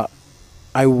 talk about,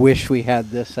 I wish we had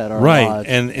this at our lodge.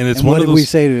 And it's and one what of did those, we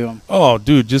say to them? Oh,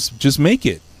 dude, just make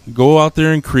it. Go out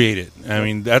there and create it. I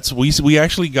mean, that's we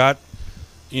actually got,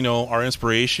 our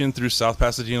inspiration through South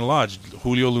Pasadena Lodge.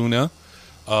 Julio Luna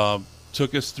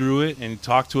took us through it and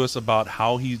talked to us about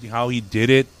how he did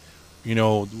it,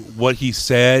 what he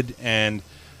said, and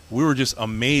we were just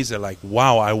amazed at, like,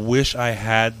 wow, I wish I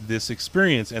had this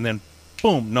experience. And then,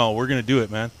 boom, no, we're going to do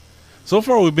it, man. So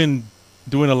far, we've been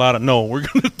doing a lot of, no, we're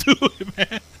going to do it,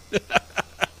 man.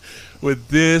 With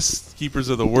this, Keepers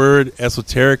of the Word,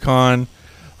 Esotericon,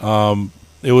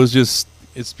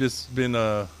 it's just been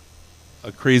a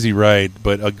crazy ride,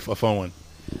 but a fun one.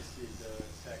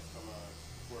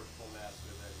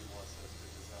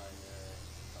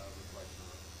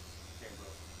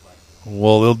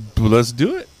 Well, let's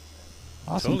do it.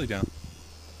 Awesome. Totally down.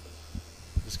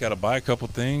 Just got to buy a couple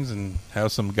things and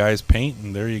have some guys paint,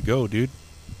 and there you go, dude.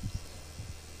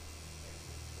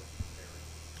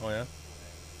 Oh yeah.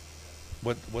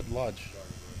 What lodge?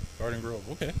 Garden Grove.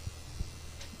 Okay.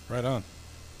 Right on.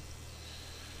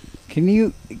 Can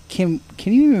you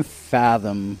even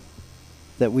fathom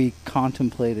that we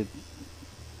contemplated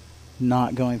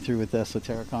not going through with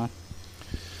Esotericon?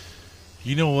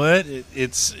 You know what?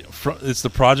 It's the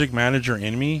project manager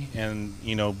in me, and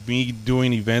me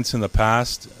doing events in the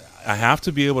past, I have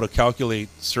to be able to calculate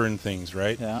certain things,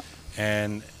 right? Yeah.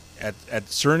 And at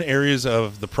certain areas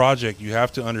of the project, you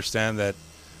have to understand that,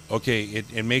 okay,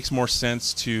 it makes more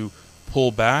sense to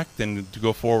pull back than to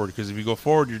go forward, because if you go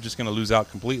forward, you're just going to lose out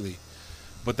completely.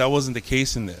 But that wasn't the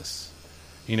case in this.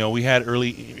 We had early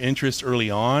interest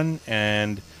early on,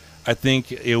 and I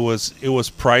think it was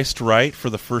priced right for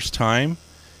the first time,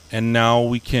 and now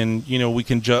we can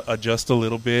adjust a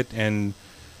little bit and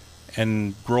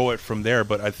grow it from there.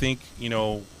 But I think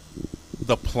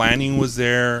the planning was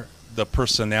there, the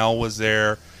personnel was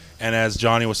there, and as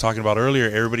Johnny was talking about earlier,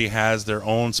 everybody has their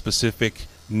own specific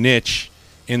niche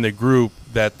in the group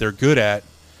that they're good at,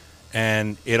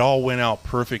 and it all went out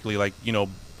perfectly. Like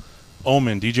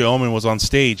DJ Omen was on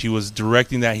stage. He was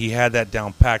directing that. He had that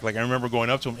down packed. Like, I remember going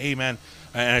up to him, hey, man,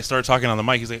 and I started talking on the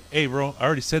mic. He's like, hey, bro, I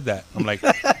already said that. I'm like,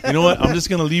 you know what? I'm just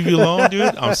going to leave you alone,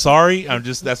 dude. I'm sorry.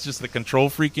 That's just the control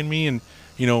freak in me. And,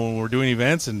 when we're doing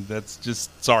events, and that's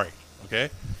just sorry. Okay.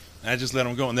 And I just let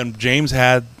him go. And then James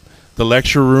had the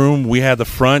lecture room. We had the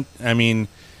front. I mean,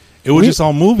 it was just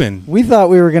all moving. We thought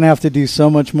we were going to have to do so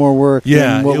much more work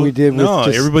than what we did. No,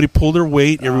 everybody pulled their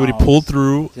weight. Everybody pulled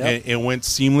through. Yep. And it went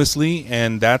seamlessly,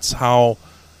 and that's how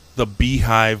the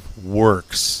beehive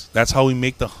works. That's how we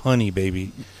make the honey,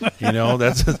 baby.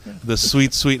 That's the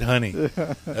sweet, sweet honey.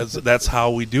 That's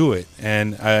how we do it.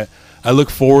 And I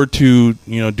look forward to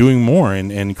doing more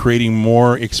and creating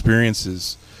more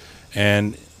experiences.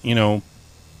 And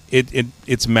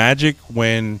it's magic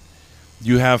when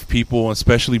you have people,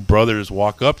 especially brothers,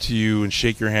 walk up to you and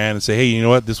shake your hand and say, hey, you know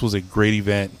what? This was a great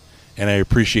event, and I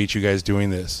appreciate you guys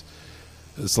doing this.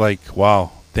 It's like,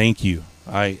 wow, thank you.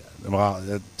 To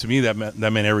me, that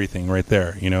meant everything right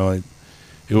there.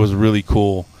 It was really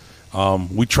cool.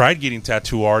 We tried getting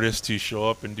tattoo artists to show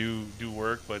up and do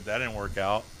work, but that didn't work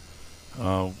out.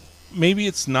 Maybe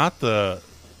it's not the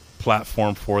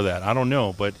platform for that. I don't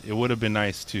know, but it would have been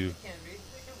nice to.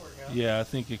 Yeah, I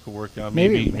think it could work out.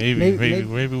 Maybe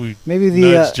we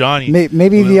nudge Johnny.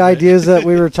 Maybe the ideas that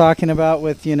we were talking about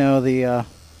with the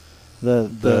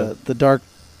dark,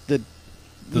 what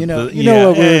we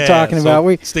were talking about.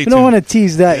 We don't want to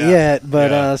tease that yet,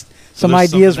 but some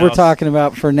ideas we're talking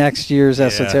about for next year's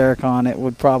Esotericon. It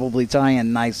would probably tie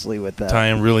in nicely with that. Tie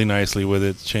in really nicely with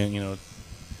it. Change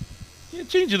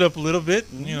it up a little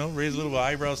bit, and raise a little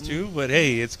eyebrows too. But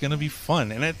hey, it's gonna be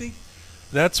fun, and I think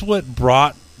that's what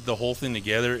brought the whole thing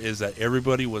together, is that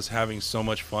everybody was having so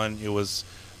much fun. It was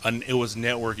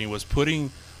networking. It was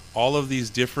putting all of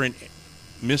these different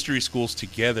mystery schools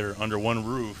together under one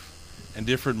roof and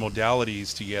different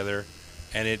modalities together,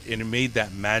 and it made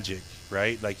that magic,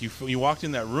 right? Like you walked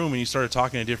in that room and you started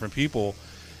talking to different people,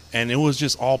 and it was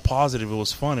just all positive. It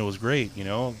was fun. It was great, and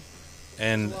it was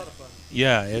a lot of fun.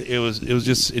 Yeah, it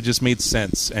just made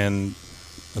sense, and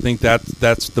I think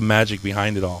that's the magic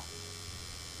behind it all.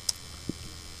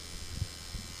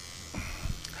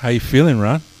 How you feeling,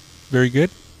 Ron? Very good?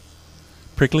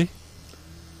 Prickly?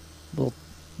 Little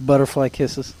butterfly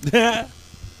kisses.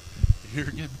 You're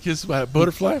getting kissed by a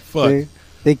butterfly? Fuck.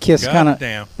 They kiss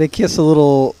They kiss a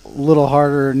little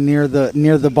harder near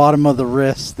the bottom of the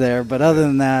wrist there, but other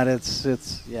than that, it's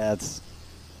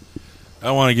I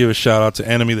want to give a shout out to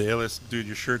Enemy the Illest. Dude,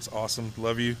 your shirt's awesome.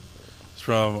 Love you. It's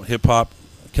from hip hop,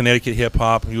 Connecticut hip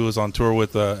hop. He was on tour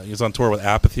with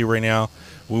Apathy right now.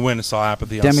 We went and saw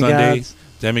Apathy on Sunday.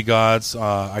 Demigods.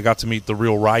 I got to meet the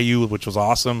real Ryu, which was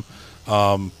awesome.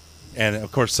 And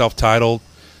of course, Self-Titled.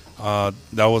 That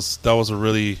was a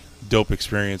really dope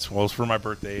experience. Well, it was for my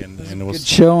birthday, and it was good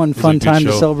show and fun time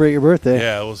to celebrate your birthday.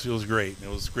 Yeah, it was great. It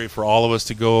was great for all of us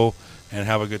to go and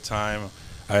have a good time.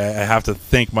 I have to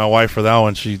thank my wife for that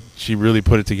one. She really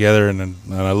put it together, and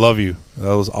I love you.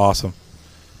 That was awesome.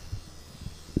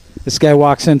 This guy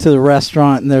walks into the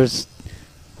restaurant, and there's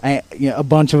a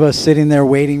bunch of us sitting there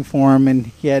waiting for him, and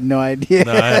he had no idea.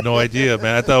 No, I had no idea,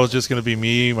 man. I thought it was just going to be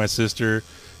me, my sister,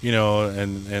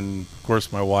 and of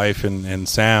course my wife and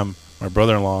Sam, my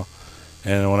brother-in-law.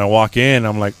 And when I walk in,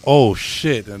 I'm like, oh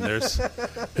shit! And there's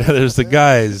the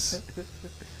guys.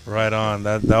 Right on.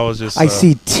 That was just. I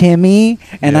see Timmy,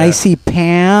 and I see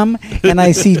Pam, and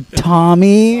I see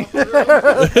Tommy.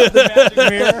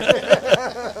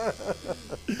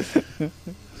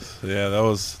 Yeah, that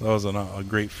was a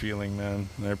great feeling, man.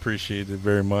 I appreciate it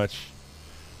very much.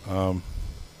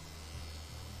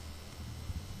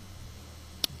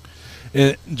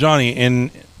 Johnny, in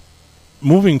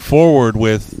moving forward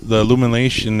with the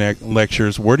Illumination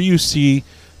lectures, where do you see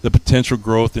the potential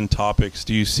growth in topics?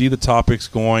 Do you see the topics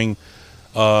going?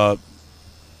 Are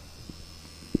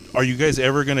you guys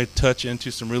ever going to touch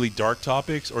into some really dark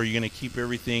topics, or are you going to keep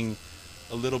everything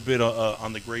a little bit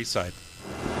on the gray side?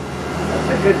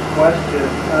 That's a good question.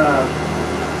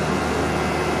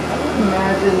 I would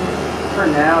imagine, for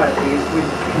now at least, we'd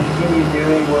continue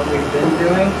doing what we've been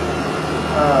doing.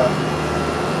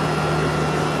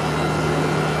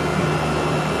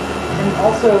 And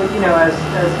also, as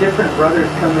different brothers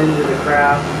come into the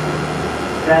craft,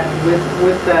 that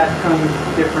with that comes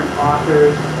different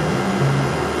authors,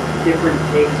 different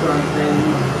takes on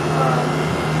things,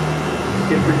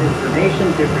 different information,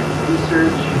 different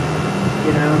research.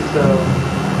 So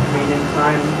in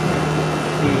time,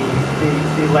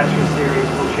 the lecture series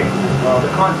will change as well. The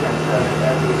content of it,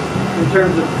 at least. In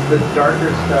terms of the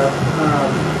darker stuff,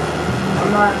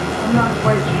 I'm not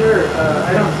quite sure.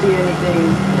 I don't see anything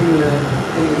in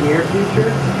the near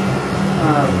future.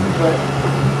 But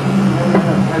I don't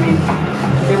know. I mean,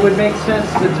 it would make sense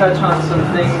to touch on some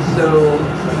things to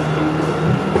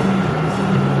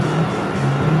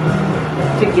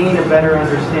gain a better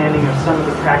understanding of some of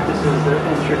the practices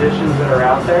and traditions that are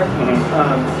out there.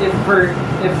 Mm-hmm. If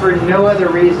for no other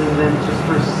reason than just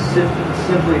for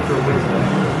simply for wisdom,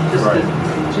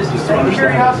 just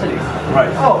curiosity.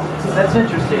 Right. Oh, that's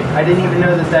interesting. I didn't even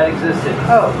know that existed.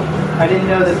 Oh, I didn't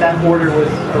know that order was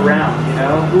around.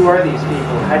 Who are these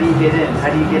people? How do you get in? How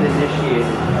do you get initiated?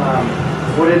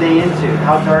 What are they into?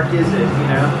 How dark is it?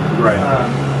 Right.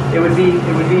 It would be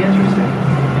interesting.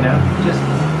 Just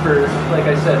for, like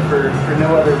I said, for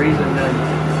no other reason than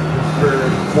for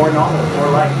more knowledge, more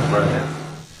light.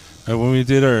 Right. When we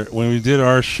did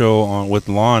our show with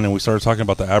Lon, and we started talking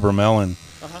about the Abramelin,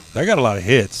 that got a lot of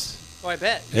hits. Oh, I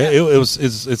bet. Yeah.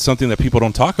 It's something that people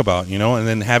don't talk about, and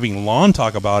then having Lon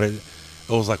talk about it, it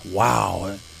was like,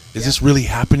 wow, is this really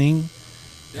happening?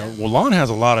 Yeah. Well, Lon has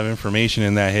a lot of information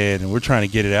in that head, and we're trying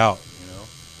to get it out.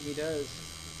 He does.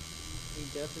 He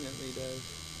definitely does.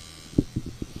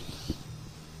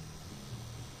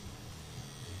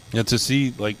 Yeah, to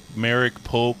see like Merrick,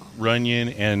 Polk, Runyon,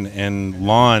 and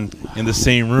Lon in the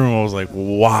same room, I was like,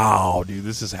 wow, dude,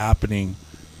 this is happening.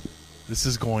 This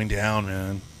is going down,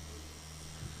 man.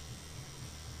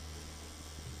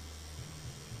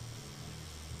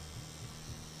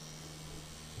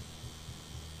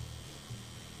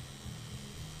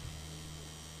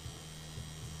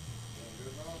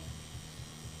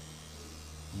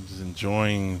 I'm just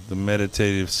enjoying the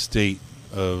meditative state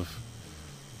of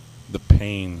the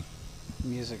pain.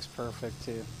 Music's perfect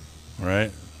too.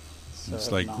 Right? So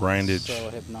it's like hypnotic, grindage. So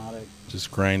hypnotic.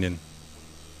 Just grinding.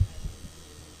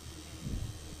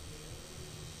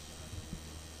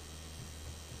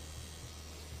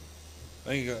 I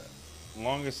think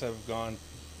longest I've gone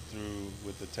through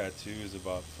with the tattoo is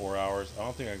about 4 hours. I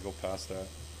don't think I go past that.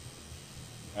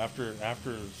 After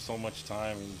so much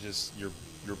time, and you're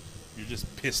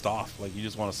just pissed off. Like you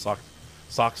just want to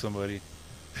sock somebody.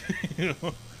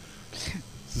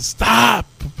 Stop!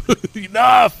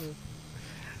 Enough!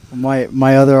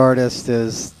 My other artist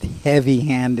is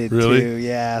heavy-handed really? Too.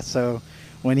 Yeah, so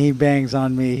when he bangs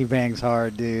on me, he bangs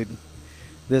hard, dude.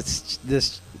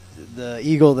 The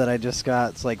eagle that I just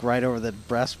got, it's like right over the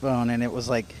breastbone, and it was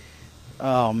like,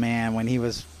 oh man, when he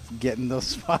was getting those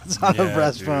spots on the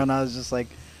breastbone, I was just like,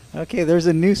 okay, there's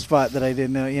a new spot that I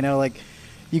didn't know. Like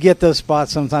you get those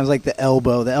spots sometimes, like the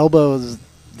elbow. The elbow's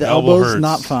hurts.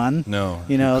 not fun. No,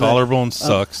 You know, collarbone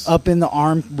sucks. Up in the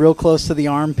arm, real close to the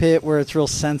armpit, where it's real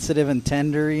sensitive and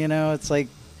tender. You know, it's like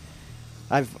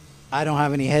I don't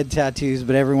have any head tattoos,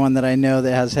 but everyone that I know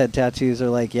that has head tattoos are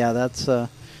like, yeah, that's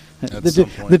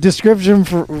the description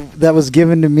that was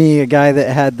given to me. A guy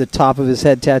that had the top of his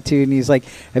head tattooed, and he's like,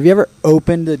 "Have you ever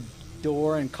opened a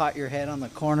door and caught your head on the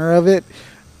corner of it?"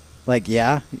 Like,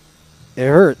 yeah. It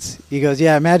hurts. He goes,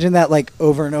 yeah, imagine that like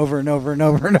over and over and over and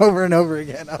over and over and over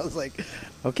again. I was like,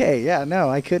 okay, yeah, no,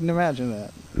 I couldn't imagine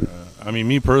that. I mean,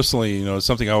 me personally, you know, it's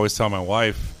something I always tell my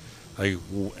wife, like,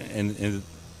 and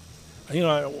you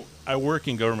know, I work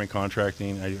in government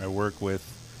contracting. I work with,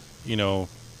 you know,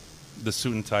 the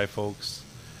suit and tie folks,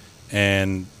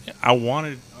 and I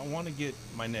want to get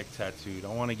my neck tattooed. I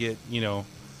want to get, you know,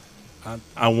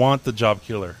 I want the job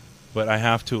killer, but I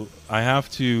have to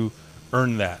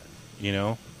earn that. You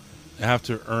know, I have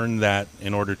to earn that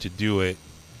in order to do it,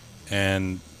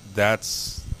 and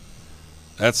that's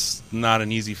not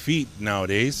an easy feat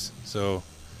nowadays. So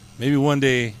maybe one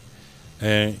day,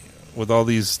 with all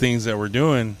these things that we're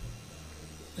doing,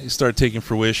 they start taking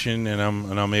fruition, and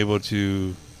I'm able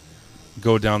to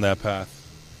go down that path,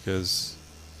 because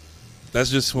that's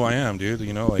just who I am, dude.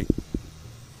 You know, like,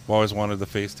 I've always wanted the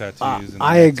face tattoos. And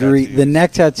I agree. The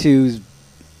neck tattoos.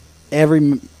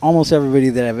 Almost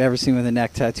everybody that I've ever seen with a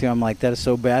neck tattoo, I'm like, that is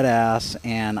so badass,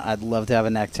 and I'd love to have a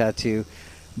neck tattoo.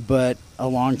 But a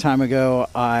long time ago,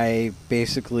 I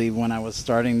basically, when I was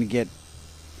starting to get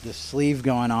the sleeve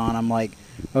going on, I'm like,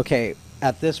 okay,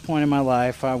 at this point in my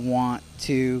life, I want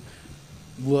to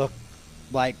look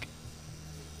like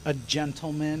a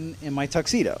gentleman in my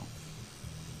tuxedo.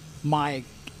 My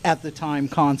at the time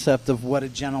concept of what a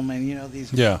gentleman, you know,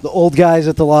 the old guys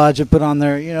at the lodge that put on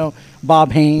their, you know,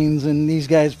 Bob Haynes, and these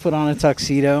guys put on a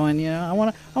tuxedo, and, you know, I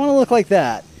want to look like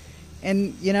that.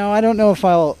 And, you know, I don't know if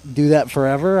I'll do that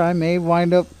forever. I may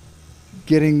wind up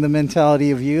getting the mentality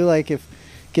of you, like, if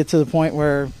get to the point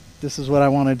where this is what I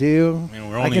want to do. I mean,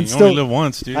 you only live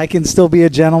once, dude. I can still be a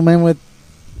gentleman with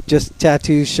just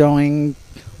tattoos showing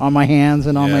on my hands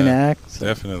and on my neck. So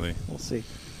definitely. We'll see.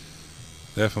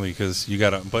 Definitely, because you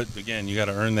gotta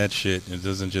earn that shit. It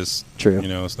doesn't just, True. You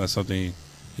know, it's not something you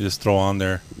just throw on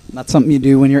there. Not something you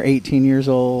do when you're 18 years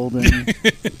old. And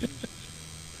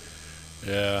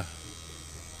yeah.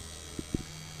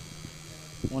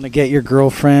 Want to get your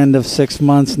girlfriend of 6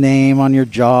 months' name on your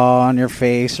jaw, on your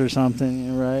face, or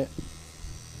something, right?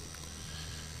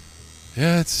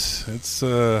 Yeah, it's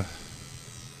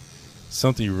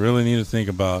something you really need to think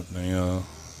about. You know,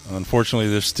 unfortunately,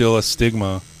 there's still a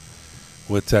stigma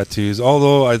with tattoos,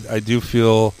 although I do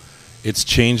feel it's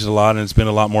changed a lot, and it's been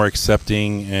a lot more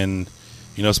accepting, and,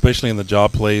 you know, especially in the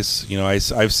job place, you know,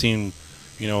 I've seen,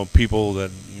 you know, people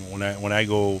that, you know, when I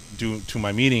go to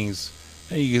my meetings,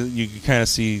 you can kind of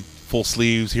see full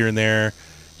sleeves here and there.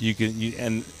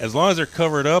 And as long as they're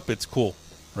covered up, it's cool,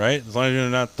 right? As long as you're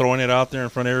not throwing it out there in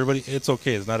front of everybody, it's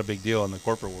okay. It's not a big deal in the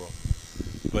corporate world.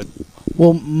 But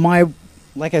well,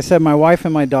 like I said, my wife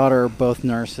and my daughter are both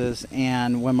nurses,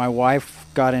 and when my wife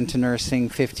got into nursing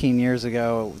 15 years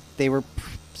ago, they were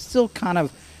still kind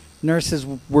of, nurses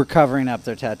were covering up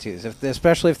their tattoos.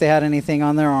 Especially if they had anything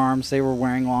on their arms, they were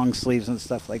wearing long sleeves and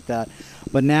stuff like that.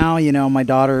 But now, you know, my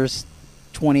daughter's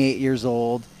 28 years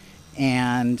old,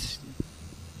 and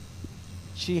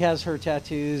she has her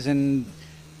tattoos, and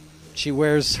she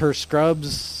wears her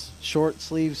scrubs, short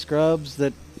sleeve scrubs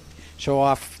that show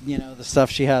off, you know, the stuff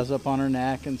she has up on her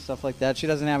neck and stuff like that. She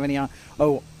doesn't have any on.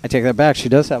 Oh, I take that back. She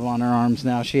does have on her arms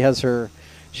now. She has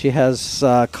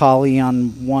Kali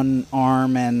on one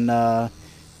arm and a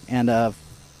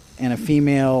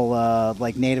female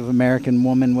like Native American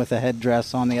woman with a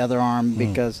headdress on the other arm,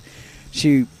 because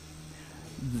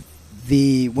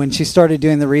when she started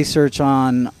doing the research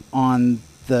on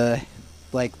the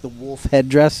wolf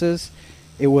headdresses,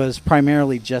 it was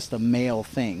primarily just a male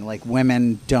thing. Like,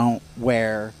 women don't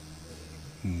wear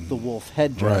the wolf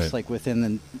headdress, right, like within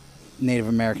the Native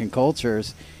American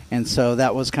cultures. And so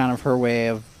that was kind of her way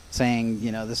of saying,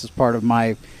 you know, this is part of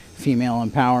my female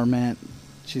empowerment.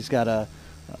 She's got a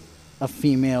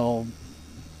female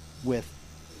with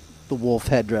the wolf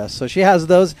headdress. So she has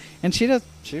those, and she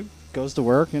goes to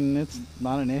work, and it's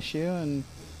not an issue, and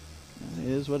it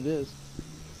is what it is.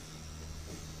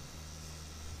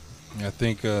 I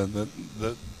think the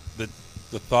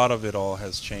thought of it all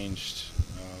has changed.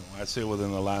 I'd say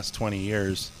within the last 20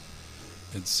 years.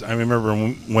 I remember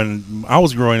when I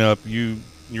was growing up, you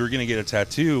were gonna get a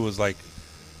tattoo. It was like,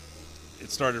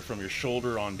 it started from your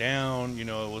shoulder on down. You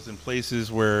know, it was in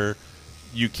places where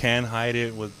you can hide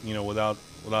it without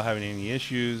having any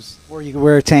issues. Or you can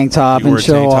wear a tank top You and wear a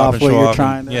show tank top off and what show you're off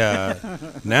trying and- to. Yeah.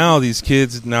 Now these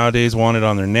kids nowadays want it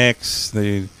on their necks.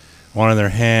 They want it on their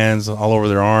hands, all over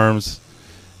their arms.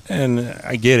 And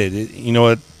I get it. You know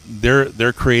what?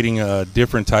 They're creating a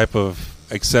different type of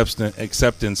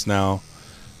acceptance now,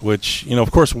 which,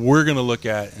 of course we're going to look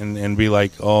at and be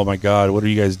like, oh my God, what are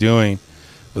you guys doing?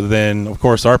 But then, of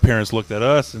course, our parents looked at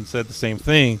us and said the same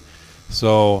thing.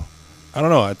 So, I don't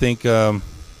know. I think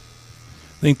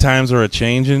times are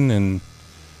a-changing, and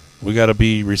we got to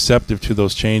be receptive to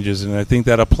those changes. And I think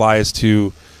that applies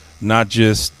to not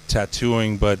just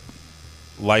tattooing, but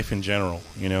life in general,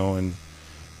 and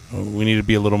we need to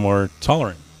be a little more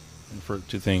tolerant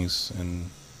to things and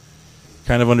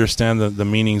kind of understand the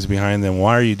meanings behind them.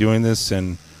 Why are you doing this,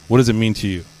 and what does it mean to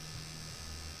you?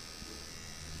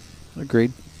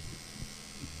 Agreed.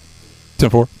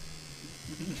 10-4.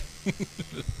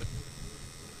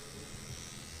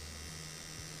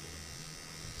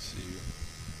 See,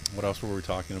 what else were we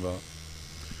talking about?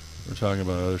 We're talking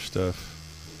about other stuff.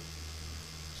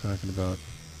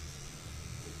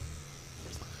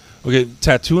 Okay,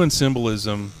 tattoo and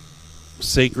symbolism,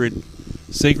 sacred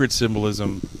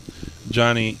symbolism.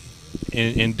 Johnny,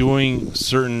 in doing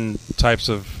certain types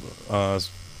of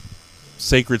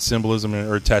sacred symbolism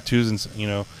or tattoos,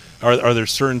 and are there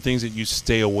certain things that you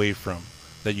stay away from,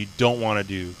 that you don't want to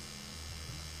do?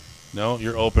 No,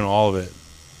 you're open to all of it.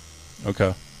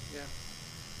 Okay. Yeah.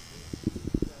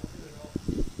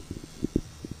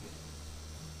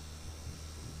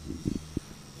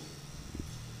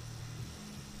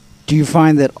 Do you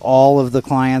find that all of the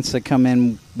clients that come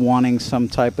in wanting some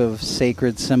type of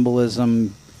sacred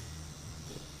symbolism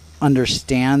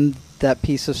understand that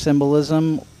piece of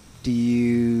symbolism?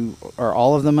 Are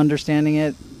all of them understanding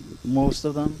it? Most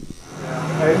of them?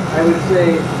 I would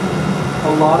say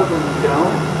a lot of them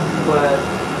don't, but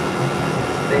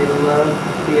they love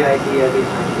the idea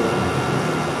behind it.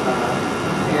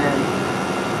 And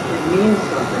it means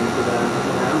something to them,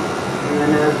 And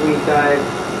then as we dive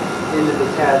into the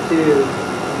tattoo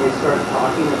and we start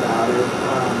talking about it,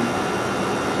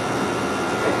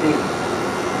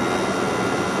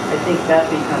 I think that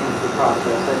becomes the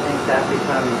process. I think that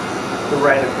becomes the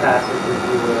rite of passage, if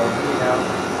you will,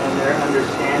 and their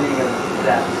understanding of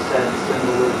that said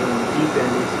symbolism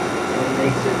deepens and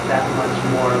makes it that much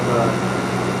more of a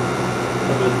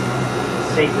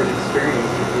sacred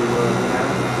experience, if you will,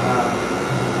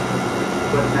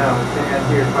 But no, to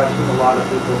answer your question, a lot of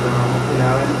people don't,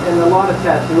 and a lot of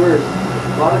tattooers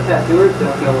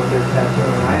don't know what they're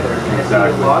tattooing either. And I see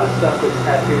a lot of stuff that's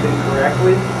tattooed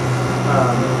incorrectly,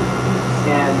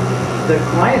 and the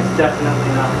client's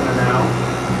definitely not going to know.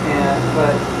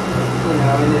 But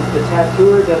and if the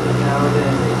tattooer doesn't know,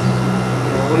 then it's,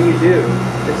 what do you do?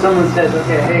 If someone says,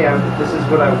 okay, hey, this is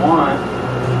what I want,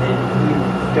 and you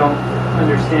don't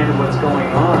understand what's going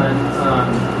on,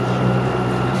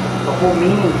 the whole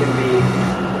meaning can be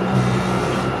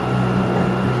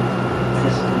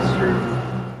misconstrued.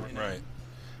 Right.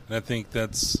 And I think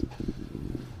that's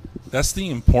the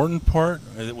important part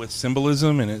with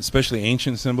symbolism, and especially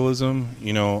ancient symbolism.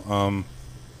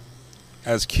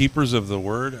 As keepers of the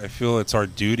word, I feel it's our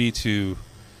duty to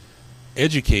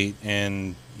educate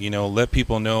and let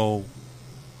people know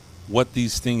what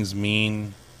these things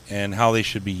mean and how they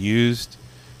should be used.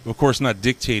 Of course, not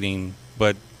dictating,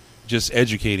 but just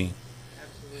educating.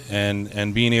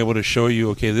 And being able to show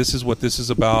you, okay, this is what this is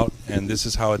about, and this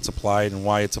is how it's applied and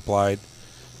why it's applied,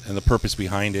 and the purpose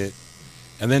behind it.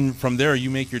 And then from there, you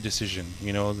make your decision. Do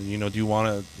you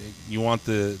want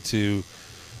to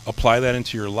apply that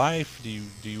into your life? Do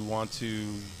you want to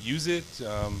use it?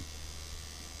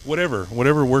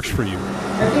 Whatever works for you.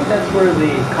 I think that's where the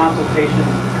consultation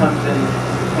comes in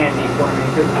handy for me,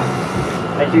 because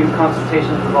I do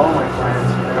consultations with all my clients,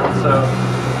 So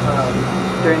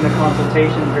during the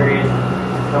consultation period,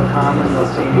 they'll come and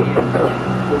they'll see me, and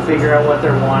we'll figure out what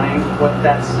they're wanting, what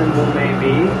that symbol may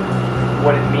be,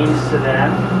 what it means to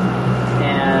them,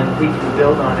 and we can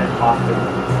build on it often,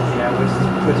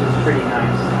 which is pretty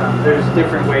nice. There's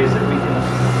different ways that we can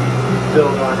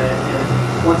build on it, and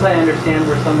once I understand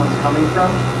where someone's coming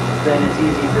from, then it's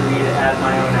easy for me to add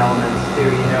my own elements too,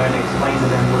 and explain to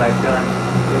them what I've done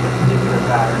with a particular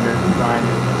pattern or design,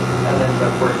 and that ends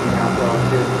up working out well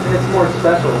too. And it's more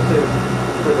special too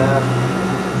for them.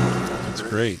 That's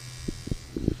great.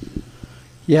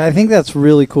 Yeah, I think that's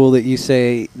really cool that you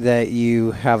say that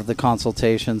you have the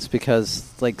consultations, because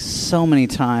so many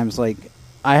times, I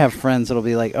have friends that'll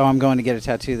be like, oh, I'm going to get a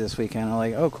tattoo this weekend. I'm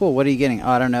like, oh, cool. What are you getting? Oh,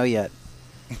 I don't know yet.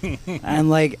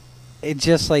 And it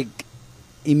just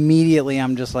immediately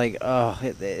I'm just like, oh,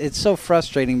 it's so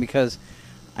frustrating because,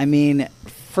 I mean,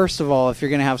 first of all, if you're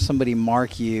going to have somebody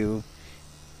mark you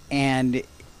and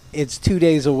it's 2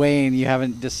 days away and you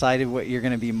haven't decided what you're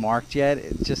going to be marked yet,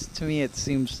 it just, to me, it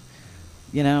seems,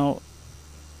 no.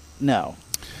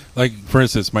 Like, for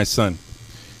instance, my son,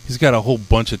 he's got a whole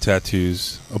bunch of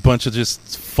tattoos, a bunch of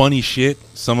just funny shit.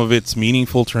 Some of it's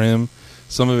meaningful to him.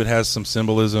 Some of it has some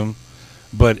symbolism.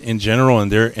 But in general, in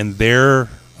their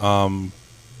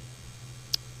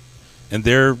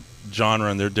genre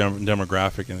and their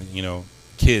demographic, and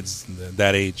kids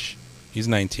that age, he's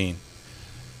 19.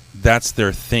 That's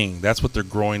their thing. That's what they're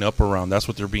growing up around. That's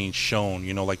what they're being shown.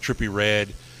 Like Trippie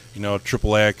Redd,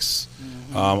 Triple X,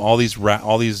 all these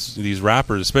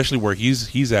rappers, especially where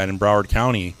he's at in Broward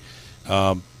County.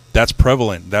 That's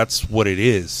prevalent. That's what it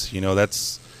is.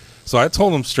 So I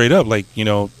told him straight up, like,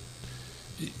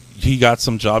 he got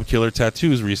some job killer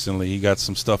tattoos recently. He got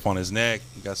some stuff on his neck.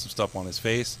 He got some stuff on his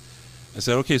face. I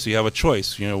said, okay, so you have a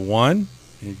choice. One,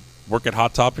 you work at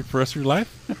Hot Topic for the rest of your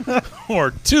life,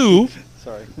 or two,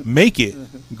 make it.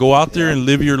 Go out there and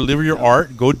live your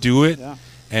art. Go do it,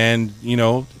 and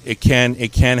it can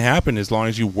happen as long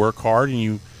as you work hard and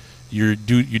you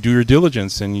do your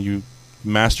diligence and you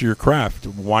master your craft.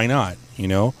 Why not?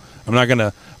 I'm not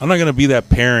gonna be that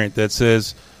parent that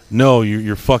says, no,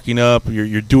 you're fucking up,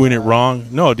 you're doing it wrong.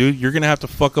 No, dude, you're gonna have to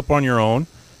fuck up on your own.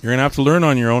 You're gonna have to learn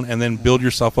on your own, and then build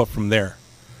yourself up from there.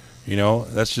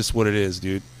 That's just what it is,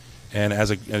 dude. And as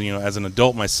an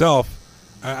adult myself,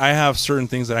 I have certain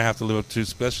things that I have to live up to,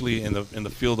 especially in the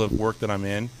field of work that I'm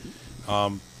in.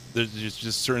 There's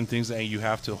just certain things that you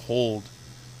have to hold,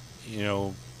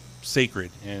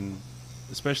 sacred, and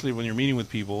especially when you're meeting with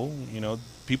people,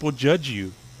 people judge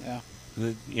you. Yeah.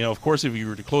 Of course, if you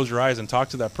were to close your eyes and talk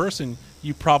to that person,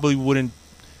 you probably wouldn't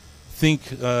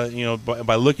think,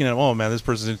 by looking at, oh man, this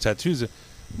person's in tattoos.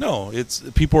 No, it's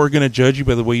people are going to judge you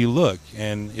by the way you look,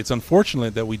 and it's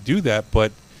unfortunate that we do that,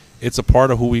 but it's a part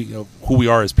of who we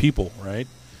are as people, right?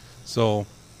 So,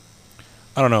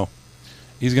 I don't know.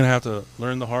 He's going to have to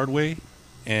learn the hard way,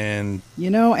 and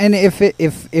and if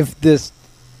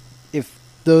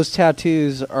those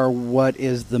tattoos are what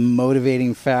is the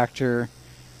motivating factor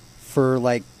for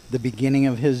like the beginning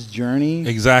of his journey,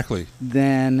 exactly,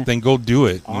 then go do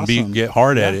it. Awesome. And get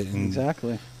hard at it, and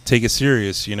exactly take it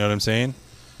serious. You know what I'm saying?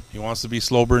 He wants to be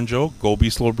Slow Burn Joe, go be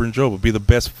Slow Burn Joe, but be the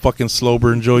best fucking Slow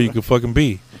Burn Joe you could fucking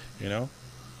be. I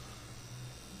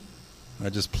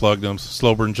just plugged him,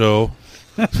 Slow Burn Joe.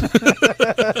 You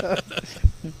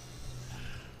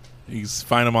can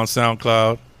find him on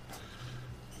SoundCloud.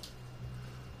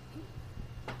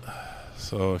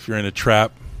 So if you're in a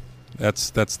trap,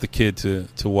 that's the kid to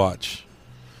watch.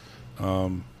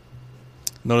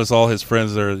 Notice all his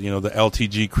friends are the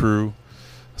LTG crew,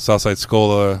 Southside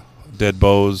Scola, Dead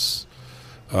Bows,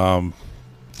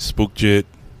 Spookjit,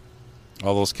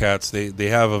 all those cats. They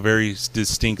have a very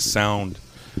distinct sound,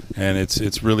 and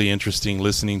it's really interesting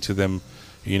listening to them,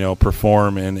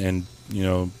 perform and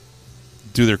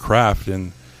do their craft.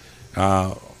 And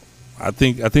I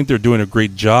think they're doing a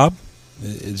great job.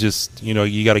 It's just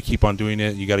you got to keep on doing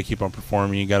it. You got to keep on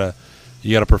performing. You got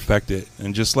to perfect it.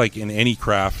 And just like in any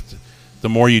craft, the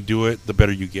more you do it, the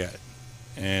better you get.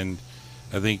 And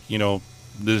I think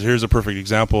here's a perfect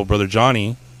example. Brother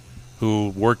Johnny, who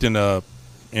worked in a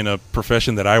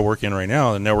profession that I work in right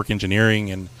now, in network engineering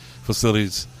and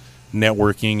facilities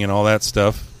networking and all that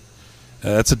stuff.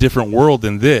 That's a different world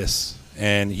than this.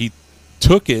 And he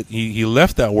took it. He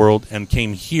left that world and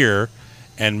came here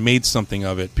and made something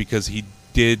of it, because he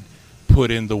did put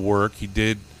in the work. He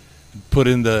did put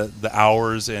in the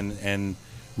hours and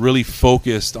really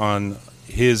focused on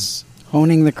his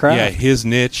honing the craft. Yeah, his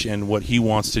niche and what he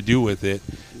wants to do with it.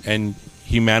 And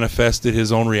he manifested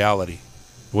his own reality,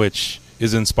 which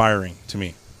is inspiring to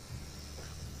me.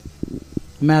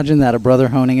 Imagine that, a brother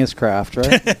honing his craft,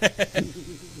 right?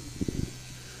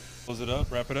 Close it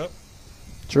up, wrap it up.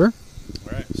 Sure.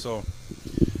 All right, so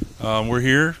we're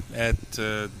here at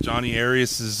Johnny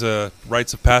Arias'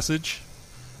 Rites of Passage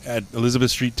at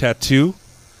Elizabeth Street Tattoo.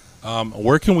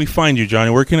 Where can we find you, Johnny?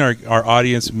 Where can our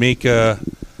audience make an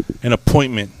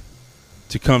appointment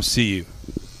to come see you?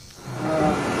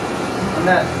 I'm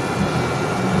at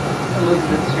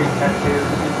Elizabeth Street Tattoo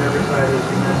in Riverside, as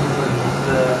you mentioned.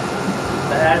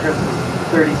 The address is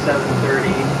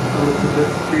 3730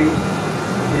 Elizabeth Street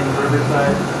in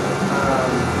Riverside.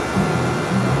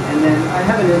 And then I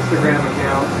have an Instagram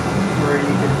account where you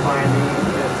can find me.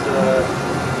 It's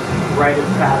Rite of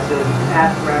Passage,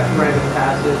 at Rite of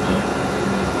Passage.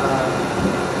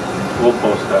 We'll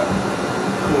post that.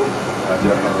 Cool.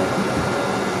 Definitely.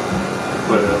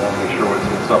 put it. I want to make sure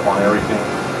it's up on everything.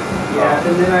 Yeah,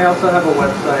 and then I also have a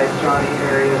website,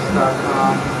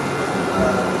 johnnyarias.com,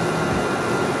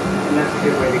 and that's a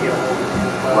good way to get hold of me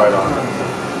as well. Right on.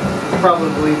 It's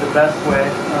probably the best way.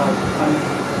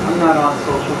 I'm not on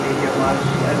social media much.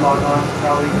 I log on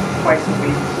probably twice a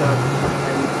week, so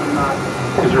I'm not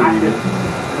active.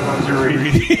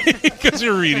 Because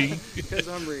you're reading. Because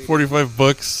I'm reading. 45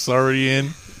 books already in.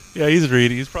 Yeah, he's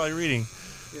reading. He's probably reading.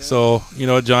 Yeah. So,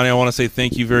 Johnny, I want to say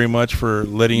thank you very much for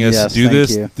letting us Yes, do thank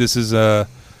this. you.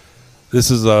 This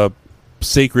is a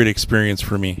sacred experience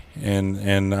for me,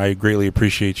 and I greatly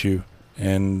appreciate you.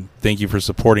 And thank you for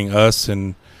supporting us,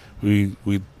 and we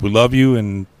love you,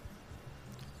 and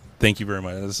thank you very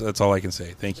much. That's all I can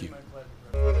say. Thank you.